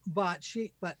stronger, but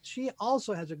she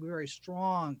also has a very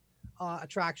strong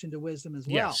attraction to wisdom as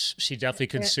well. Yes, she definitely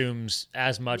consumes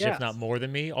as much, if not more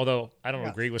than me, although I don't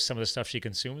agree with some of the stuff she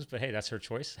consumes, but hey, that's her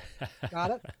choice.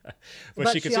 Got it. but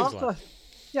she consumes a lot.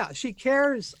 Yeah, she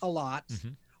cares a lot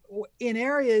in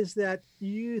areas that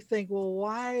you think, well,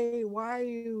 why are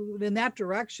you in that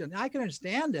direction? I can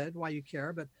understand it, why you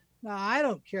care, but no, I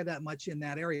don't care that much in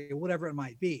that area, whatever it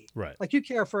might be. Right. Like you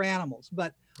care for animals,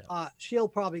 but she'll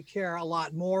probably care a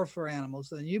lot more for animals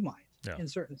than you might in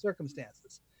certain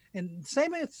circumstances. And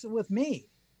same with me.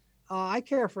 I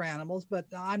care for animals, but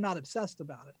I'm not obsessed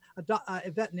about it.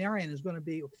 A veterinarian is going to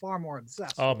be far more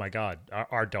obsessed. Oh my God,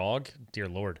 our dog, dear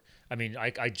Lord. I mean,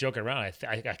 I joke around.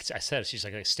 I said she's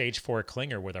like a stage 4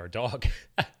 clinger with our dog.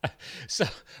 So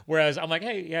whereas I'm like,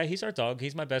 hey, yeah, he's our dog.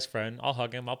 He's my best friend. I'll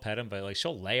hug him. I'll pet him. But like,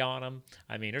 she'll lay on him.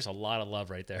 I mean, there's a lot of love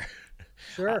right there.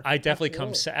 Sure. I definitely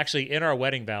actually in our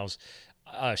wedding vows.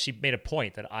 She made a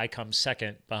point that I come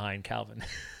second behind Calvin.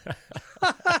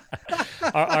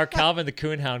 our Calvin the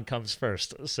Coonhound comes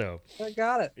first. So I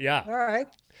got it. Yeah. All right.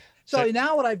 So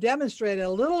now what I've demonstrated a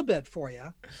little bit for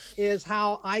you is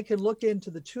how I can look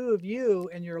into the two of you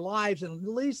and your lives and at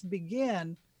least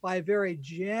begin by a very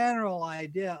general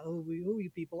idea of who you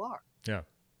people are. Yeah.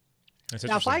 That's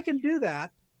now, if I can do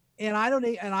that, and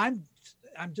I'm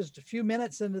just a few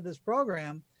minutes into this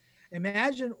program.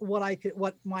 Imagine what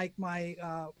my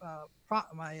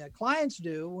clients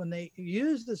do when they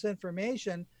use this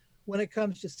information when it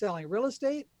comes to selling real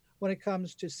estate, when it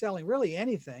comes to selling really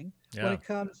anything, when it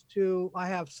comes to, I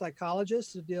have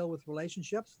psychologists to deal with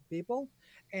relationships with people.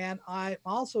 And I'm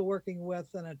also working with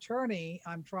an attorney.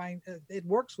 It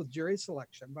works with jury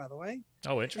selection, by the way.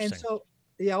 Oh, interesting. And so,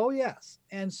 yes.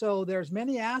 And so there's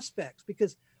many aspects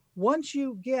because once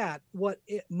you get what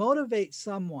it motivates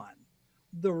someone,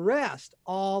 the rest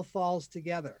all falls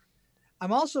together.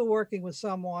 I'm also working with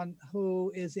someone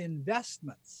who is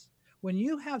investments. When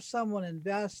you have someone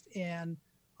invest in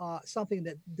something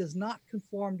that does not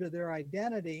conform to their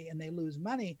identity and they lose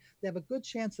money, they have a good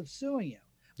chance of suing you.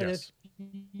 But if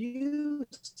Yes. you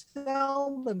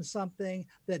sell them something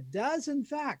that does, in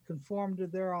fact, conform to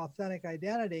their authentic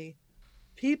identity,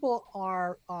 people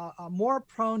are more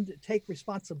prone to take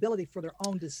responsibility for their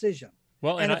own decision.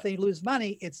 Well, And if they lose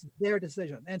money, it's their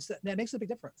decision. And so that makes a big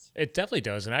difference. it definitely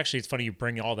does. And actually, it's funny you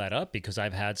bring all that up because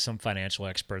I've had some financial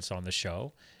experts on the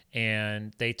show,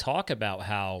 and they talk about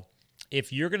how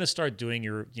if you're going to start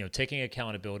doing taking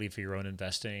accountability for your own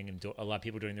investing, and a lot of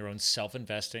people doing their own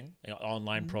self-investing,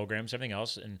 online programs, everything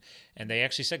else, and they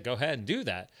actually said, go ahead and do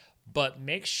that, but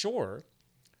make sure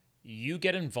you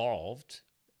get involved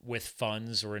with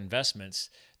funds or investments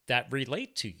that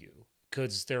relate to you,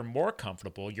 because they're more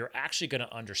comfortable. You're actually going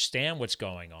to understand what's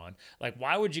going on. Like,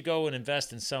 why would you go and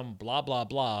invest in some blah, blah,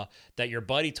 blah that your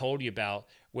buddy told you about,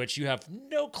 which you have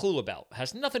no clue about? It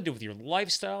has nothing to do with your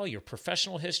lifestyle, your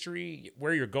professional history,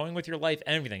 where you're going with your life,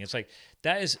 everything. It's like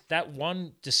that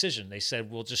one decision they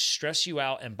said will just stress you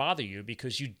out and bother you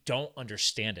because you don't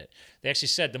understand it. They actually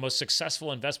said the most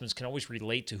successful investments can always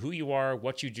relate to who you are,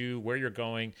 what you do, where you're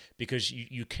going, because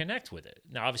you connect with it.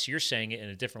 Now, obviously, you're saying it in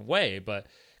a different way, but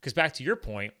because back to your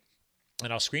point,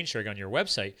 and I'll screen share it on your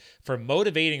website, for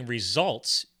motivating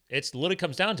results, it's literally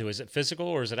comes down to, is it physical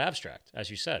or is it abstract, as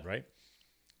you said, right?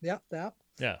 Yep.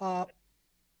 Yeah.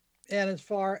 And as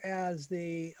far as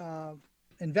the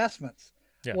investments,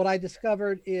 Yeah. what I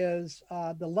discovered is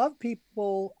the love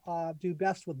people do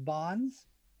best with bonds.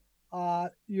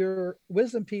 Your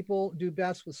wisdom people do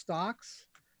best with stocks.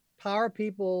 Power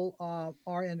people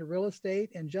are into real estate,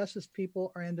 and justice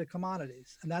people are into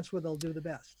commodities. And that's where they'll do the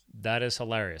best. That is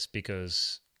hilarious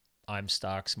because I'm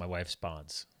stocks, my wife's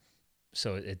bonds.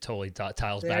 So it totally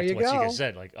tiles There back to you what you go. just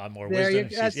said. Like, I'm more There you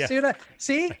wisdom. go.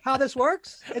 See how this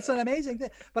works? It's an amazing thing.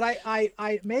 But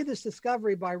I made this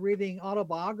discovery by reading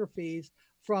autobiographies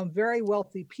from very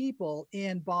wealthy people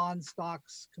in bonds,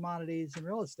 stocks, commodities, and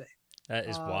real estate. That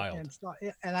is wild. And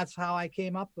that's how I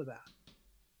came up with that.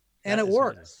 And That it is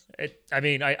works.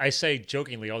 amazing. I say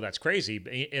jokingly, oh, that's crazy,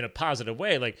 but in a positive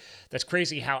way. Like, that's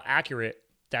crazy how accurate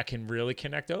that can really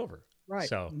connect over. Right.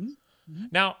 So Mm-hmm.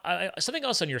 now something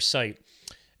else on your site,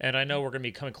 and I know we're going to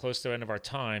be coming close to the end of our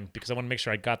time because I want to make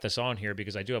sure I got this on here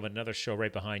because I do have another show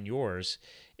right behind yours,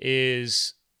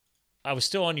 is I was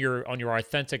still on your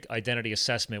authentic identity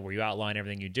assessment where you outline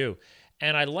everything you do.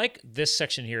 And I like this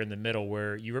section here in the middle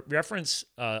where you reference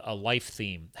a life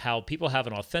theme, how people have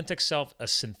an authentic self, a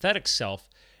synthetic self,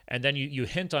 and then you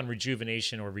hint on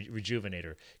rejuvenation or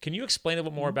rejuvenator. Can you explain a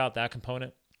little more about that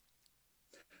component?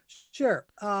 Sure.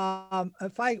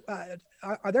 If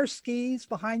are there skis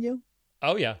behind you?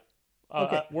 Oh, yeah.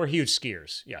 Okay. We're huge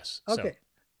skiers. Yes. Okay.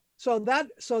 So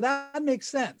that makes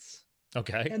sense.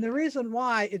 Okay. And the reason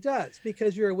why it does,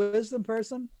 because you're a wisdom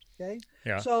person. Okay.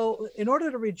 Yeah. So in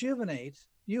order to rejuvenate,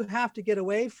 you have to get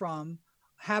away from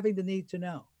having the need to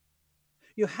know.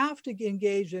 You have to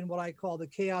engage in what I call the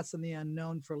chaos and the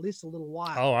unknown for at least a little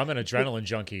while. Oh, I'm an adrenaline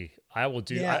junkie. I will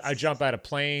do. Yes. I jump out of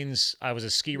planes. I was a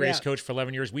ski race coach for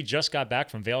 11 years. We just got back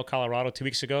from Vail, Colorado 2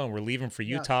 weeks ago, and we're leaving for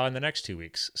Utah in the next 2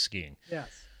 weeks skiing. Yes.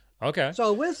 Okay. So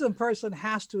a wisdom person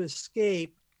has to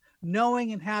escape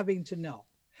knowing and having to know.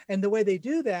 And the way they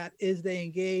do that is they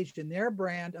engage in their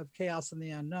brand of chaos and the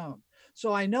unknown.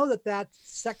 So I know that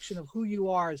section of who you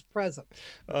are is present.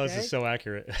 Oh, this is so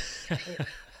accurate.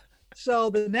 So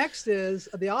the next is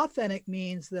the authentic,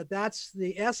 means that's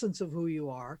the essence of who you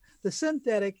are. The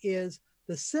synthetic is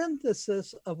the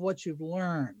synthesis of what you've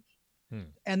learned.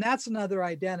 And that's another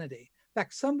identity. In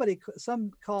fact,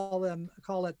 some call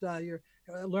it you're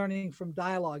learning from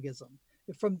dialogism.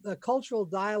 From the cultural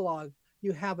dialogue,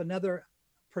 you have another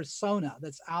persona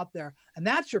that's out there, and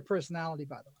that's your personality,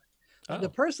 by the way. The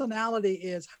personality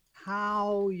is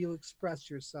how you express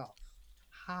yourself.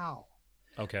 How.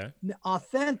 Okay.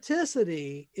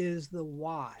 Authenticity is the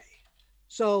why.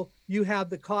 So you have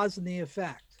the cause and the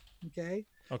effect. Okay.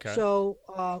 Okay. So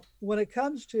when it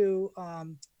comes to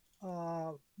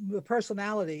the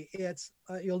personality, it's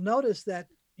you'll notice that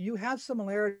you have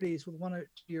similarities with one of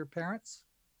your parents.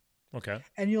 Okay.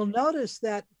 And you'll notice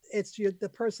that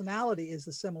the personality is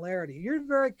the similarity.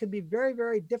 Could be very,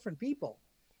 very different people,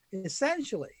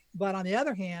 essentially. But on the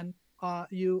other hand,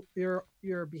 your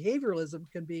behavioralism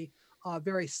can be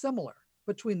very similar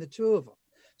between the two of them.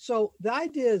 So the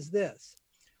idea is this: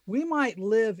 we might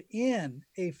live in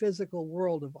a physical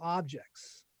world of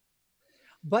objects,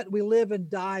 but we live and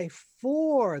die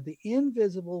for the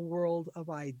invisible world of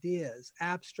ideas,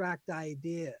 abstract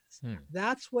ideas.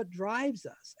 That's what drives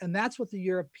us. And that's what the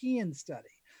Europeans study.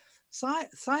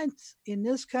 Science in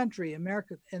this country,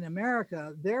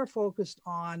 America, they're focused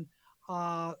on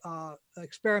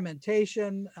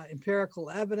experimentation, empirical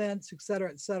evidence, et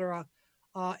cetera,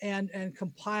 and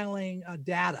compiling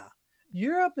data.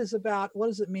 Europe is about what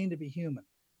does it mean to be human?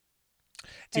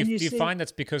 Do you find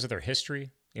that's because of their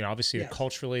history? Obviously, yes.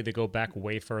 Culturally, they go back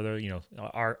way further.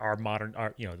 Our modern,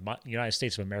 the United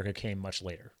States of America came much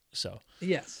later. So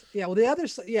yes, yeah.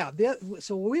 Well,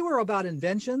 so we were about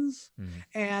inventions,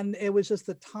 and it was just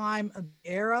the time,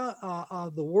 era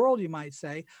of the world, you might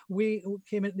say. We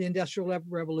came into the Industrial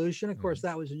Revolution. Of course,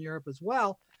 that was in Europe as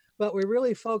well, but we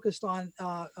really focused on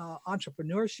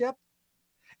entrepreneurship.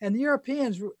 And the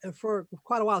Europeans, for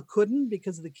quite a while, couldn't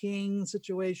because of the king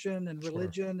situation and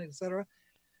religion, et cetera.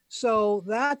 So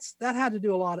that had to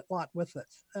do a lot with it.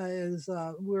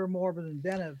 We're more of an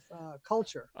inventive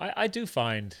culture. I do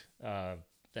find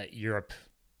that Europe,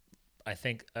 I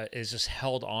think, is just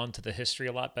held on to the history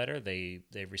a lot better. They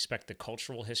respect the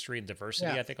cultural history and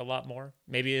diversity, I think, a lot more.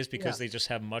 Maybe it is because they just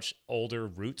have much older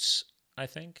roots, I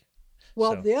think.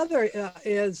 Well, the other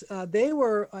is they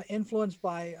were influenced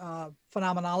by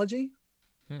phenomenology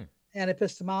and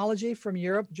epistemology from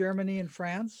Europe, Germany, and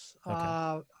France.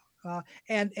 Okay.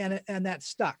 And that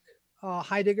stuck.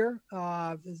 Heidegger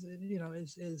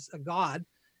is a god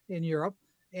in Europe,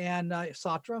 and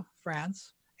Sartre,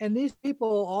 France. And these people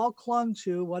all clung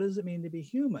to what does it mean to be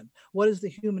human? What is the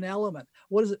human element?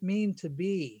 What does it mean to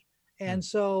be? And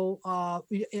so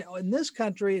in this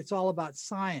country, it's all about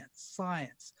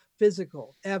science,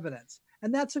 physical evidence.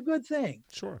 And that's a good thing.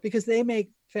 Sure. Because they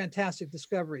make fantastic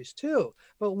discoveries too.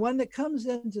 But when it comes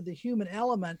into the human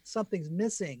element, something's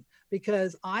missing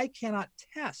because I cannot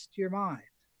test your mind.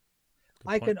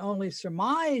 I can only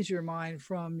surmise your mind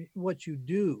from what you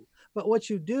do. But what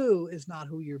you do is not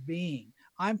who you're being.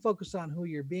 I'm focused on who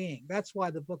you're being. That's why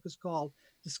the book is called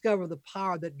Discover the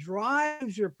Power That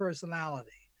Drives Your Personality.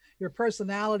 Your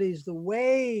personality is the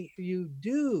way you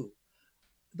do.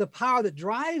 The power that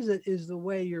drives it is the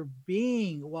way you're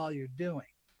being while you're doing.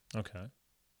 Okay.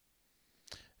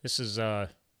 This is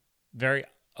very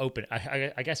open.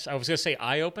 I guess I was going to say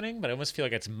eye-opening, but I almost feel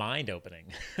like it's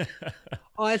mind-opening.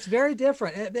 Oh, it's very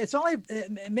different.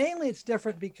 Mainly it's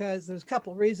different because there's a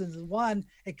couple of reasons. One,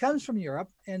 it comes from Europe.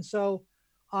 And so,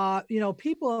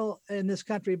 people in this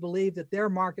country believe that their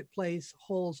marketplace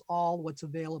holds all what's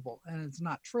available. And it's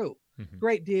not true.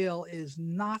 Great deal is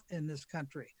not in this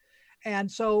country.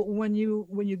 And so when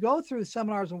you go through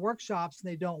seminars and workshops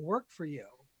and they don't work for you,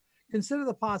 consider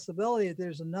the possibility that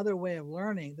there's another way of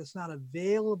learning that's not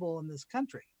available in this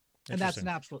country. And that's an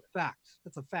absolute fact.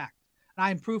 That's a fact. And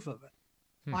I'm proof of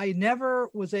it. I never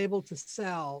was able to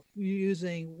sell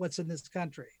using what's in this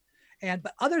country.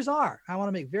 But others are. I want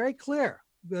to make very clear.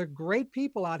 There are great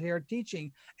people out here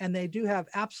teaching, and they do have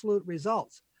absolute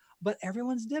results. But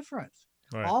everyone's different.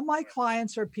 Right. All my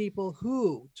clients are people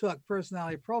who took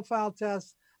personality profile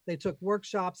tests, they took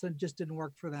workshops, and it just didn't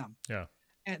work for them. Yeah.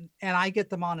 And I get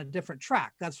them on a different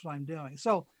track. That's what I'm doing.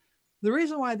 So the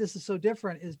reason why this is so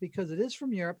different is because it is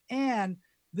from Europe, and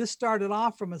this started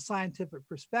off from a scientific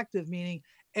perspective, meaning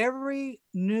every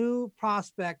new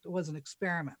prospect was an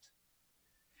experiment.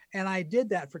 And I did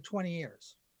that for 20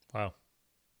 years. Wow.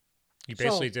 You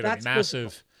basically did a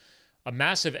massive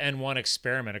N1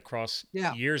 experiment across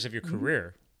years of your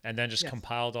career, and then just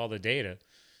compiled all the data.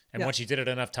 And once you did it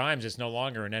enough times, it's no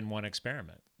longer an N1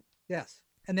 experiment. Yes.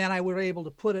 And then I was able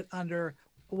to put it under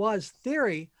was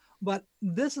theory, but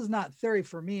this is not theory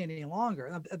for me any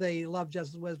longer. The Love,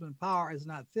 Justice, Wisdom, and Power is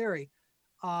not theory.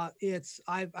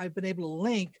 I've been able to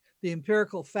link the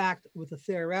empirical fact with the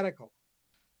theoretical.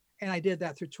 And I did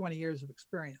that through 20 years of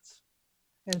experience.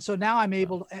 And so now I'm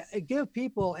able to give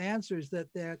people answers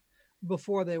that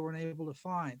before they weren't able to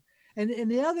find.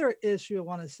 And the other issue I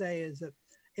want to say is that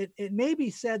it may be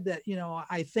said that,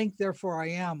 I think, therefore I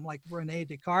am, like Rene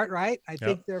Descartes, right? I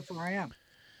think, therefore I am.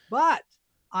 But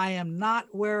I am not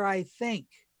where I think.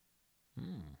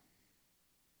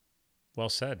 Well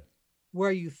said.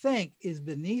 Where you think is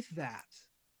beneath that.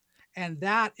 And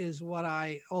that is what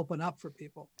I open up for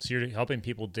people. So you're helping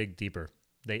people dig deeper.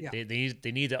 They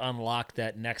need to unlock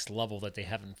that next level that they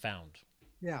haven't found.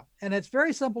 Yeah. And it's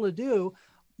very simple to do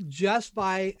just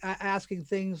by asking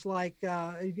things like,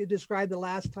 you describe the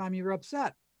last time you were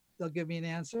upset. They'll give me an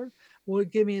answer. Well,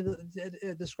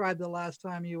 describe the last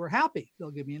time you were happy.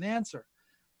 They'll give me an answer.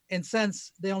 And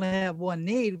since they only have one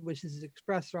need, which is to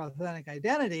express their authentic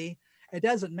identity, it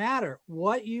doesn't matter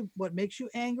what makes you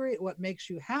angry, what makes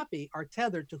you happy are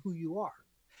tethered to who you are.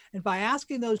 And by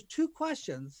asking those two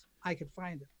questions, I could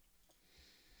find it.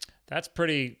 That's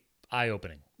pretty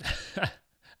eye-opening.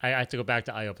 I have to go back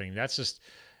to eye-opening. I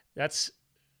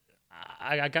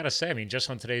got to say, I mean, just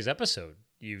on today's episode,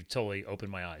 you totally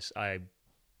opened my eyes. I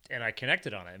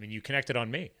connected on it. I mean, you connected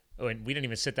on me. Oh, and we didn't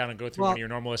even sit down and go through one of your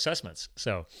normal assessments.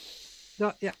 So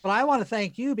yeah, but I want to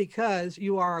thank you because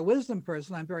you are a wisdom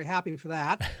person. I'm very happy for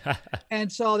that.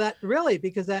 And so that really,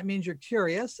 because that means you're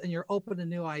curious and you're open to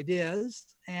new ideas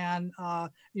and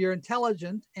you're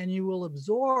intelligent and you will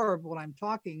absorb what I'm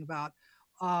talking about.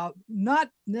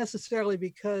 Not necessarily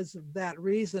because of that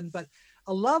reason, but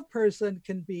a love person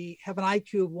can have an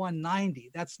IQ of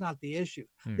 190. That's not the issue.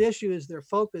 The issue is their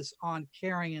focus on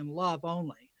caring and love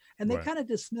only. And they kind of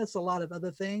dismiss a lot of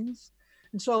other things.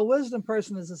 And so a wisdom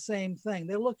person is the same thing.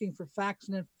 They're looking for facts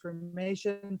and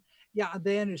information. Yeah,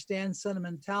 they understand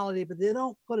sentimentality, but they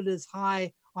don't put it as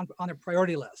high on their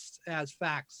priority list as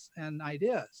facts and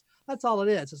ideas. That's all it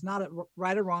is. It's not a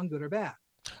right or wrong, good or bad.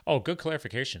 Oh, good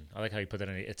clarification. I like how you put that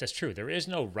in. That's true. There is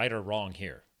no right or wrong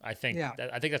here. I think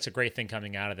that's a great thing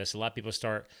coming out of this. A lot of people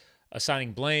start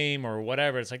assigning blame or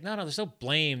whatever. It's like, no, there's no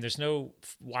blame. There's no,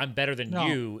 I'm better than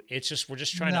you. It's just, we're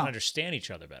just trying to understand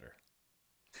each other better.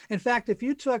 In fact, if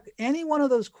you took any one of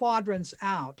those quadrants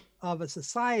out of a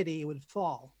society, it would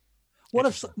fall. What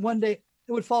if one day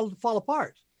it would fall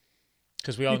apart?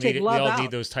 Because we all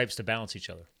need those types to balance each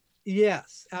other.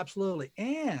 Yes, absolutely.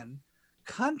 And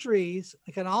countries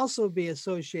can also be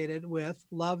associated with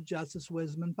love, justice,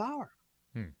 wisdom, and power.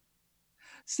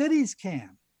 Cities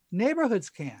can, neighborhoods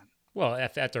can. Well,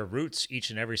 at their roots,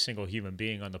 each and every single human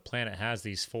being on the planet has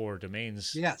these four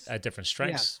domains at different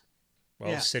strengths. Yes.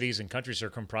 Well, cities and countries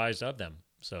are comprised of them.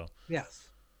 So yes.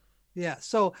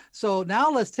 So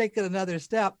now let's take it another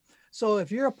step. So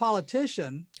if you're a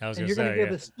politician and you're going to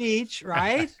give a speech,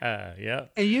 right? Yeah.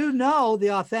 And you know the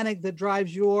authentic that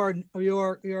drives your people,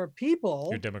 your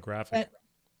demographic.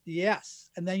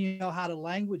 Yes, and then you know how to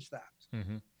language that.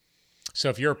 Mm-hmm. So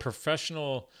if you're a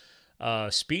professional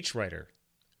speech writer,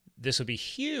 this would be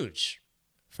huge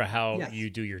for how you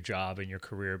do your job and your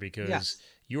career because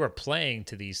you are playing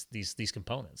to these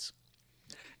components.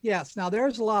 Yes. Now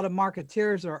there's a lot of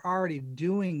marketeers that are already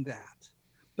doing that,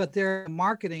 but they're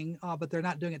marketing, but they're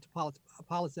not doing it to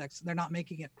politics. They're not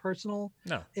making it personal.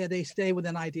 No. They stay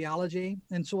within ideology.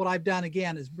 And so what I've done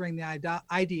again is bring the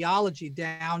ideology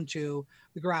down to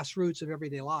the grassroots of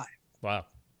everyday life. Wow.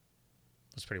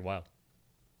 That's pretty wild.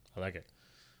 I like it.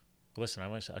 Listen, I'm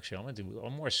going to do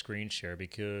one more screen share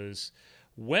because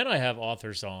when I have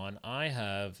authors on, I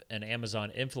have an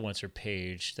Amazon influencer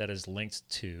page that is linked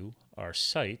to our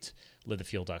site,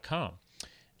 livethefuel.com.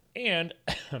 And,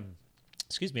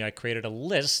 excuse me, I created a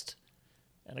list,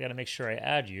 and I got to make sure I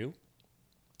add you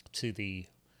to the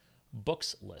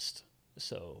books list.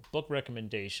 So, book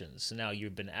recommendations. So now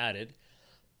you've been added.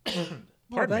 Pardon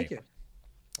me. Thank you.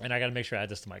 And I got to make sure I add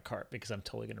this to my cart because I'm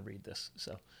totally going to read this.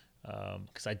 So,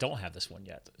 because I don't have this one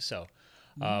yet. So,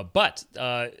 but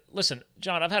listen,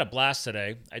 John, I've had a blast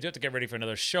today. I do have to get ready for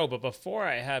another show. But before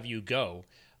I have you go,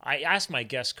 I asked my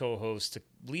guest co-host to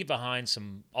leave behind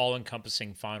some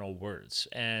all-encompassing final words.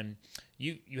 And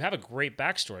you have a great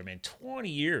backstory, man. 20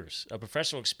 years of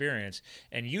professional experience.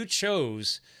 And you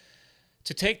chose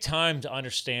to take time to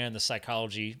understand the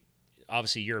psychology,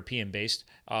 obviously European-based,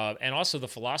 and also the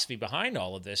philosophy behind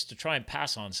all of this to try and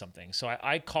pass on something. So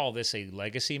I call this a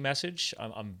legacy message.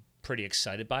 I'm pretty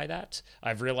excited by that.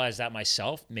 I've realized that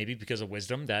myself, maybe because of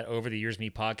wisdom, that over the years, me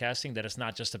podcasting, that it's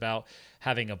not just about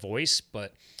having a voice,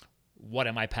 but what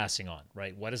am I passing on,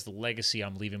 right? What is the legacy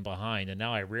I'm leaving behind? And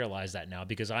now I realize that now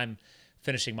because I'm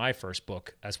finishing my first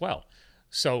book as well.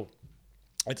 So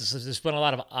there's been a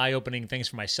lot of eye-opening things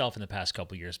for myself in the past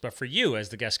couple of years. But for you as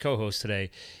the guest co-host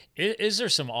today, is there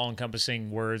some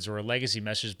all-encompassing words or a legacy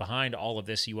message behind all of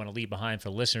this you want to leave behind for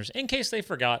the listeners in case they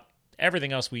forgot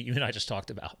everything else you and I just talked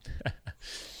about?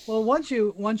 Well, once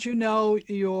you know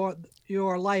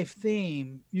your life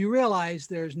theme, you realize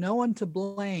there's no one to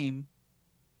blame,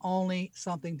 only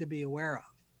something to be aware of.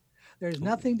 There's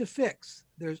nothing to fix.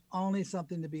 There's only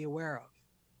something to be aware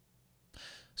of.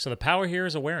 So the power here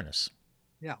is awareness.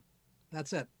 Yeah,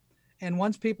 that's it. And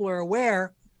once people are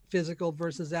aware, physical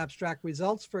versus abstract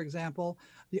results, for example,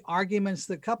 the arguments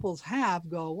that couples have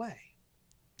go away.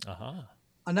 Uh-huh.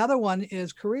 Another one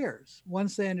is careers.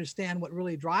 Once they understand what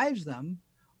really drives them,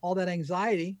 all that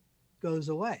anxiety goes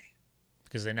away.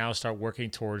 Because they now start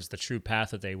working towards the true path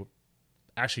that they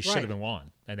actually should have been on.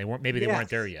 And they weren't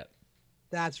there yet.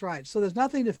 That's right. So there's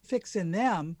nothing to fix in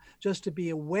them, just to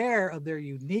be aware of their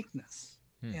uniqueness.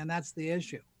 And that's the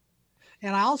issue.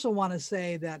 And I also want to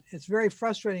say that it's very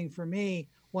frustrating for me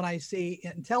when I see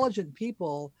intelligent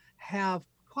people have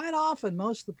quite often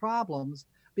most of the problems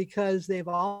because they've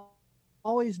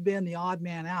always been the odd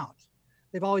man out.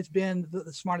 They've always been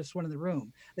the smartest one in the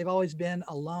room. They've always been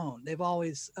alone. They've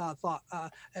always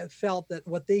felt that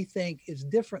what they think is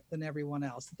different than everyone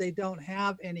else, that they don't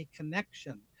have any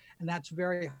connection. And that's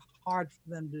very hard for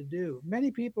them to do. Many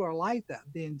people are like that,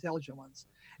 the intelligent ones.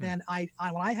 And I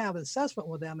when I have an assessment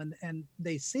with them and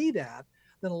they see that,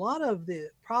 then a lot of the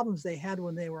problems they had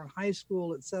when they were in high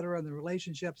school, et cetera, and the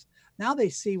relationships, now they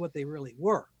see what they really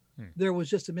were. There was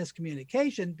just a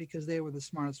miscommunication because they were the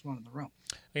smartest one in the room.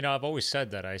 You know, I've always said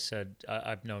that.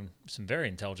 I've known some very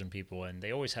intelligent people, and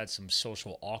they always had some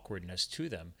social awkwardness to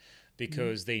them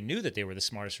because they knew that they were the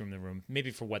smartest one in the room, maybe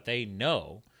for what they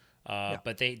know,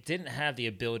 but they didn't have the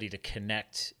ability to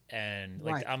connect. And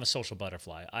like, I'm a social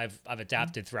butterfly. I've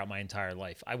adapted throughout my entire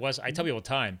life. I tell people all the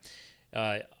time,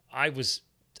 I was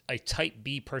a type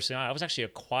B personality. I was actually a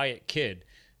quiet kid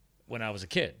when I was a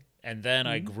kid. And then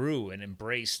I grew and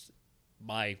embraced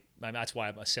that's why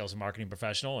I'm a sales and marketing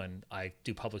professional, and I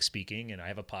do public speaking, and I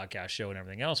have a podcast show and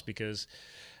everything else because,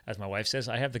 as my wife says,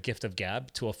 I have the gift of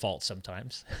gab to a fault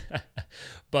sometimes.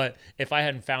 But if I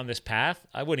hadn't found this path,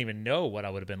 I wouldn't even know what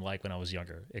I would have been like when I was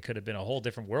younger. It could have been a whole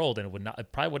different world, and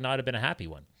it probably would not have been a happy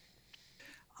one.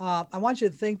 I want you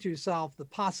to think to yourself the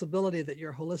possibility that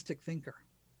you're a holistic thinker.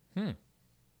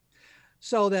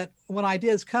 So that when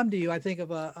ideas come to you, I think of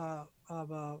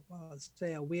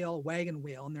say a wagon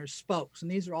wheel, and there's spokes,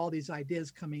 and these are all these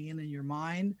ideas coming in your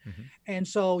mind. And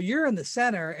so you're in the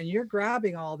center and you're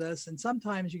grabbing all this, and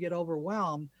sometimes you get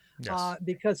overwhelmed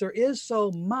because there is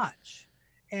so much.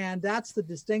 And that's the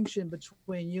distinction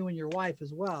between you and your wife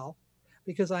as well,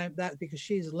 because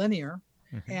she's linear.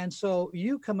 And so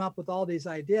you come up with all these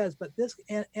ideas, but this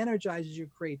energizes your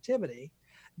creativity.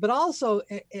 But also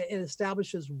it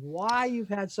establishes why you've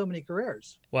had so many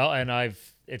careers. Well, and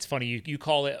it's funny, you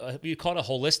call it a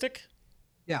holistic?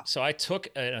 Yeah. So I took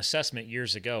an assessment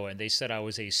years ago, and they said I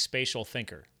was a spatial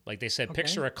thinker. Like they said,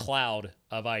 picture a cloud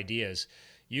of ideas.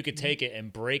 You could take it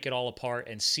and break it all apart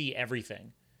and see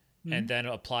everything, and then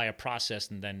apply a process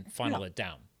and then funnel it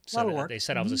down. So they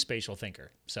said I was a spatial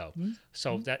thinker. So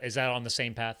is that on the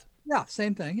same path? Yeah,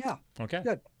 same thing. Yeah. Okay.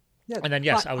 Good. Yeah. And then,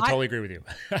 yes, I would totally agree with you.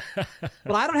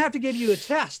 But I don't have to give you a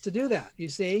test to do that. You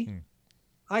see,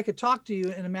 I could talk to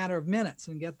you in a matter of minutes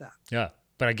and get that. Yeah.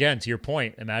 But again, to your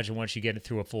point, imagine once you get it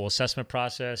through a full assessment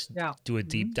process, do a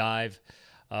deep dive,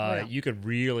 you could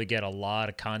really get a lot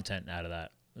of content out of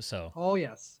that. So,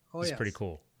 it's pretty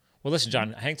cool. Well, listen,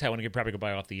 John, hang tight. I want to probably go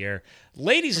by off the air.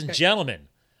 Ladies and gentlemen,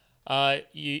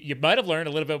 you might have learned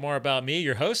a little bit more about me,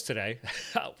 your host today.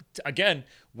 Again,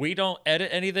 we don't edit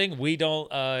anything. We don't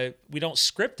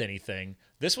script anything.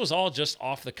 This was all just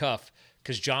off the cuff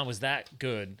because John was that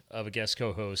good of a guest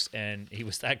co-host, and he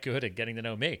was that good at getting to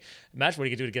know me. Imagine what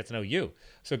he could do to get to know you.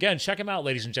 So again, check him out,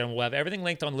 ladies and gentlemen. We'll have everything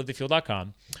linked on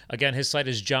livethefuel.com. Again, his site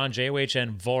is John, John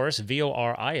Voris,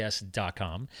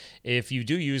 VORIS.com. If you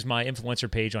do use my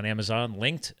influencer page on Amazon,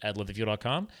 linked at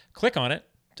livethefuel.com, click on it.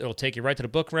 It'll take you right to the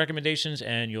book recommendations,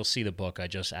 and you'll see the book. I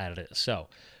just added it. So,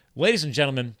 ladies and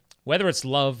gentlemen, whether it's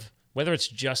love, whether it's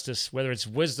justice, whether it's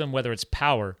wisdom, whether it's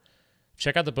power,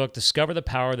 check out the book, Discover the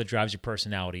Power That Drives Your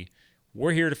Personality.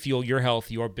 We're here to fuel your health,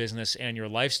 your business, and your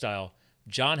lifestyle.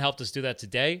 John helped us do that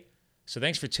today. So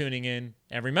thanks for tuning in.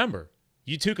 And remember,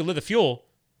 you too can live the fuel.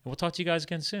 And we'll talk to you guys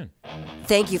again soon.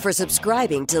 Thank you for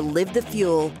subscribing to Live the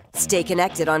Fuel. Stay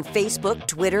connected on Facebook,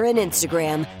 Twitter, and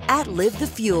Instagram at Live the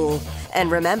Fuel.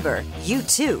 And remember, you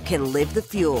too can live the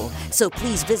fuel. So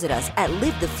please visit us at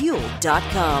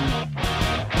livethefuel.com.